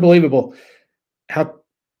 It's unbelievable how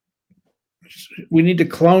we need to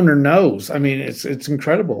clone her nose. I mean, it's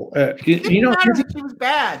incredible. She was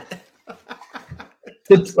bad.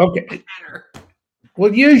 It's okay.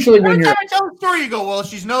 Well, usually when you're tell a story, you go, well,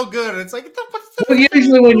 she's no good. And it's like,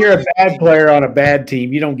 usually when you're a bad player on a bad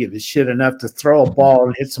team, you don't give a shit enough to throw a ball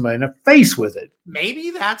and hit somebody in the face with it. Maybe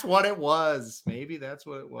that's what it was.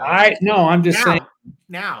 I'm just saying.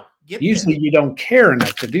 Now, usually you don't care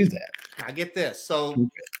enough to do that. I get this. So,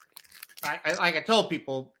 I told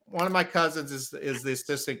people, one of my cousins is the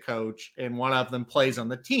assistant coach, and one of them plays on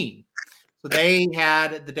the team. So they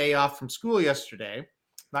had the day off from school yesterday.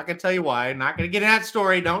 Not going to tell you why. Not going to get in that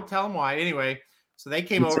story. Don't tell them why. Anyway, so they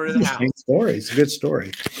came over to the house. Story. It's a good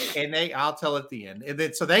story. And I'll tell it at the end. And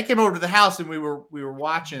then so they came over to the house, and we were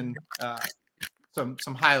watching some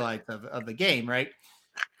highlights of the game. Right.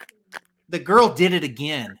 The girl did it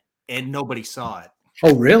again, and nobody saw it.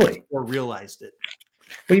 Oh, really? Or realized it.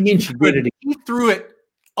 What do you mean she did it again? He threw it.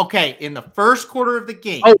 Okay, in the first quarter of the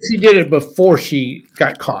game. Oh, she did it before she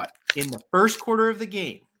got caught. In the first quarter of the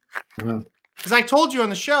game. Uh-huh. Because I told you on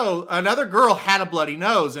the show, another girl had a bloody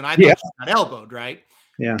nose, and I thought she got elbowed, right?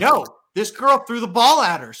 Yeah. No, this girl threw the ball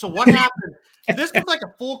at her. So what happened? This was like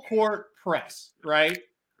a full court press, right?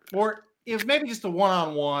 Or it was maybe just a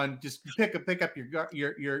one-on-one. Just pick up your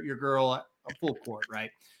girl at a full court,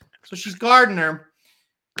 right? So she's guarding her,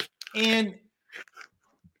 and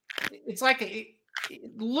it's like it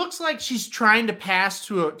looks like she's trying to pass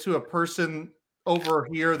to a person over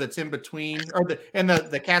here that's in between,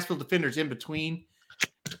 the Cassville defender's in between.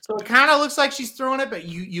 So it kind of looks like she's throwing it, but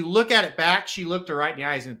you look at it back, she looked her right in the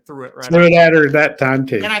eyes and threw it right. Threw it at her that time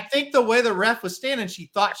too. And I think the way the ref was standing, she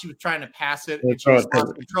thought she was trying to pass it and she was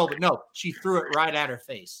lost control, but no, she threw it right at her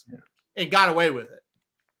face and got away with it.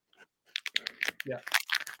 Yeah.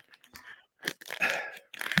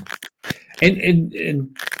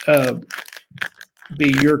 And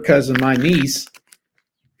be your cousin, my niece,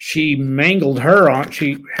 she mangled her on.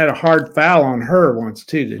 She had a hard foul on her once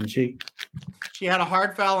too, didn't she? She had a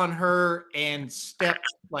hard foul on her and stepped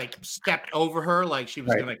over her like she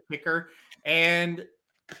was going to kick her. And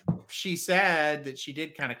she said that she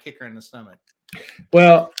did kind of kick her in the stomach.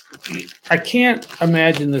 Well, I can't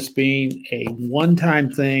imagine this being a one-time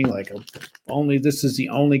thing. Like this is the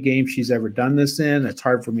only game she's ever done this in. It's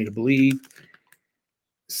hard for me to believe.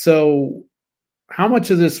 So how much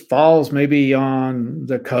of this falls maybe on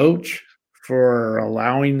the coach for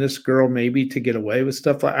allowing this girl maybe to get away with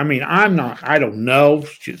stuff like, I mean, I don't know.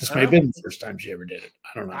 This may have been the first time she ever did it.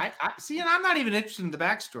 I don't know. I see, and I'm not even interested in the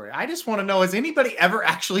backstory. I just want to know, has anybody ever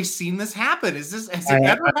actually seen this happen? Has it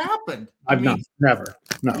ever happened? Never.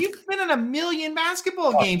 No. You've been in a million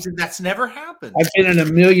basketball games and that's never happened. I've been in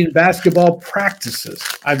a million basketball practices.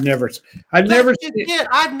 I've never seen it.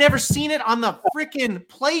 I've never seen it on the freaking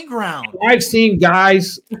playground. I've seen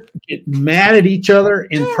guys get mad at each other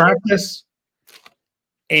in practice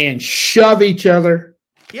and shove each other.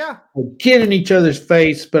 Yeah. Or get in each other's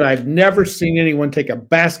face, but I've never seen anyone take a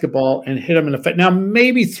basketball and hit them in the face. Now,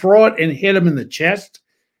 maybe throw it and hit them in the chest,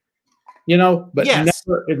 but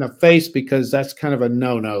never in the face, because that's kind of a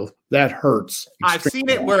no-no. That hurts. I've seen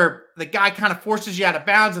it where the guy kind of forces you out of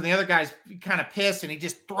bounds and the other guy's kind of pissed and he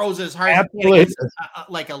just throws it as hard as he can against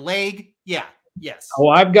like a leg. Yeah. Yes. Oh,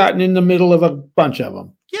 I've gotten in the middle of a bunch of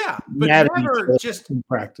them. Yeah. But never just in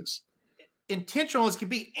practice. Intentional as can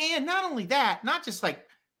be. And not only that, not just like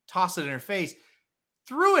toss it in her face.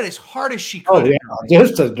 threw it as hard as she could. Oh, yeah.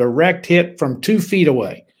 Just a direct hit from 2 feet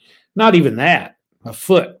away. Not even that. A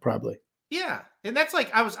foot, probably. Yeah. And that's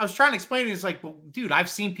like, I was trying to explain it. It's like, well, dude, I've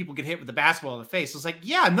seen people get hit with the basketball in the face. It's like,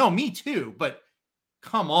 yeah, no, me too. But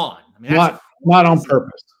come on. I mean, not on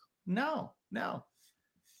purpose. No. I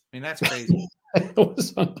mean, that's crazy. It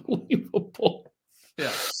was unbelievable.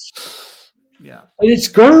 Yeah. Yeah. And it's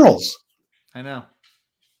girls. I know.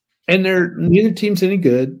 And neither team's any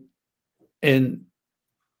good. And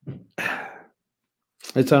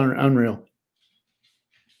it's unreal.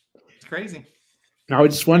 It's crazy. I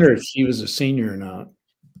would just wonder if she was a senior or not.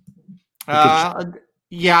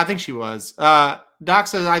 Yeah, I think she was. Doc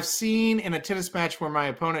says, I've seen in a tennis match where my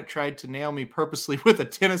opponent tried to nail me purposely with a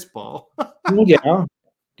tennis ball. Oh, yeah.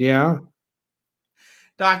 Yeah.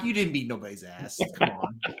 Doc, you didn't beat nobody's ass. Come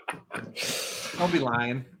on. Don't be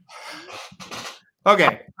lying.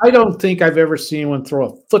 Okay. I don't think I've ever seen one throw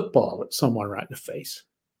a football at someone right in the face.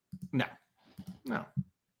 No.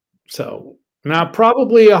 So now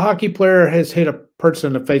probably a hockey player has hit a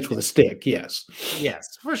person in the face with a stick. Yes.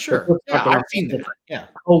 Yes, for sure. Yeah, I've seen that. Yeah.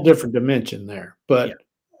 Whole different dimension there. But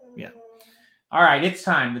yeah. All right, it's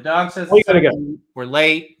time. The dog says we gotta go. We're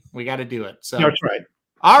late. We got to do it. So that's right.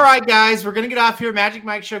 All right, guys, we're going to get off here. Magic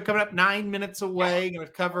Mike show coming up 9 minutes away. Going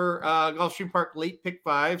to cover Gulfstream Park late pick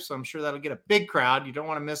 5. So I'm sure that'll get a big crowd. You don't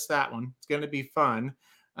want to miss that one. It's going to be fun.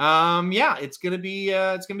 Yeah, it's going to be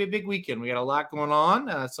a big weekend. We got a lot going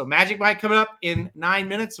on. So Magic Mike coming up in 9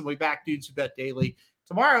 minutes, and we'll be back, Dudes Who Bet Daily,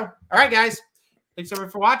 tomorrow. All right, guys. Thanks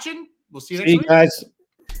everyone for watching. We'll see you next week. Guys.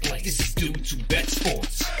 This is Dudes Who Bet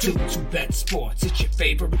Sports. Dudes Who Bet Sports. It's your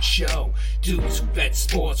favorite show. Dudes Who Bet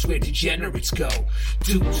Sports, where degenerates go.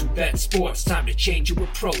 Dudes Who Bet Sports. Time to change your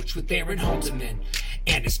approach with Aaron Holzman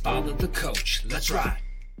and his father, the coach. Let's ride.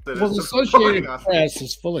 Well, the Associated Press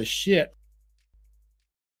is full of shit.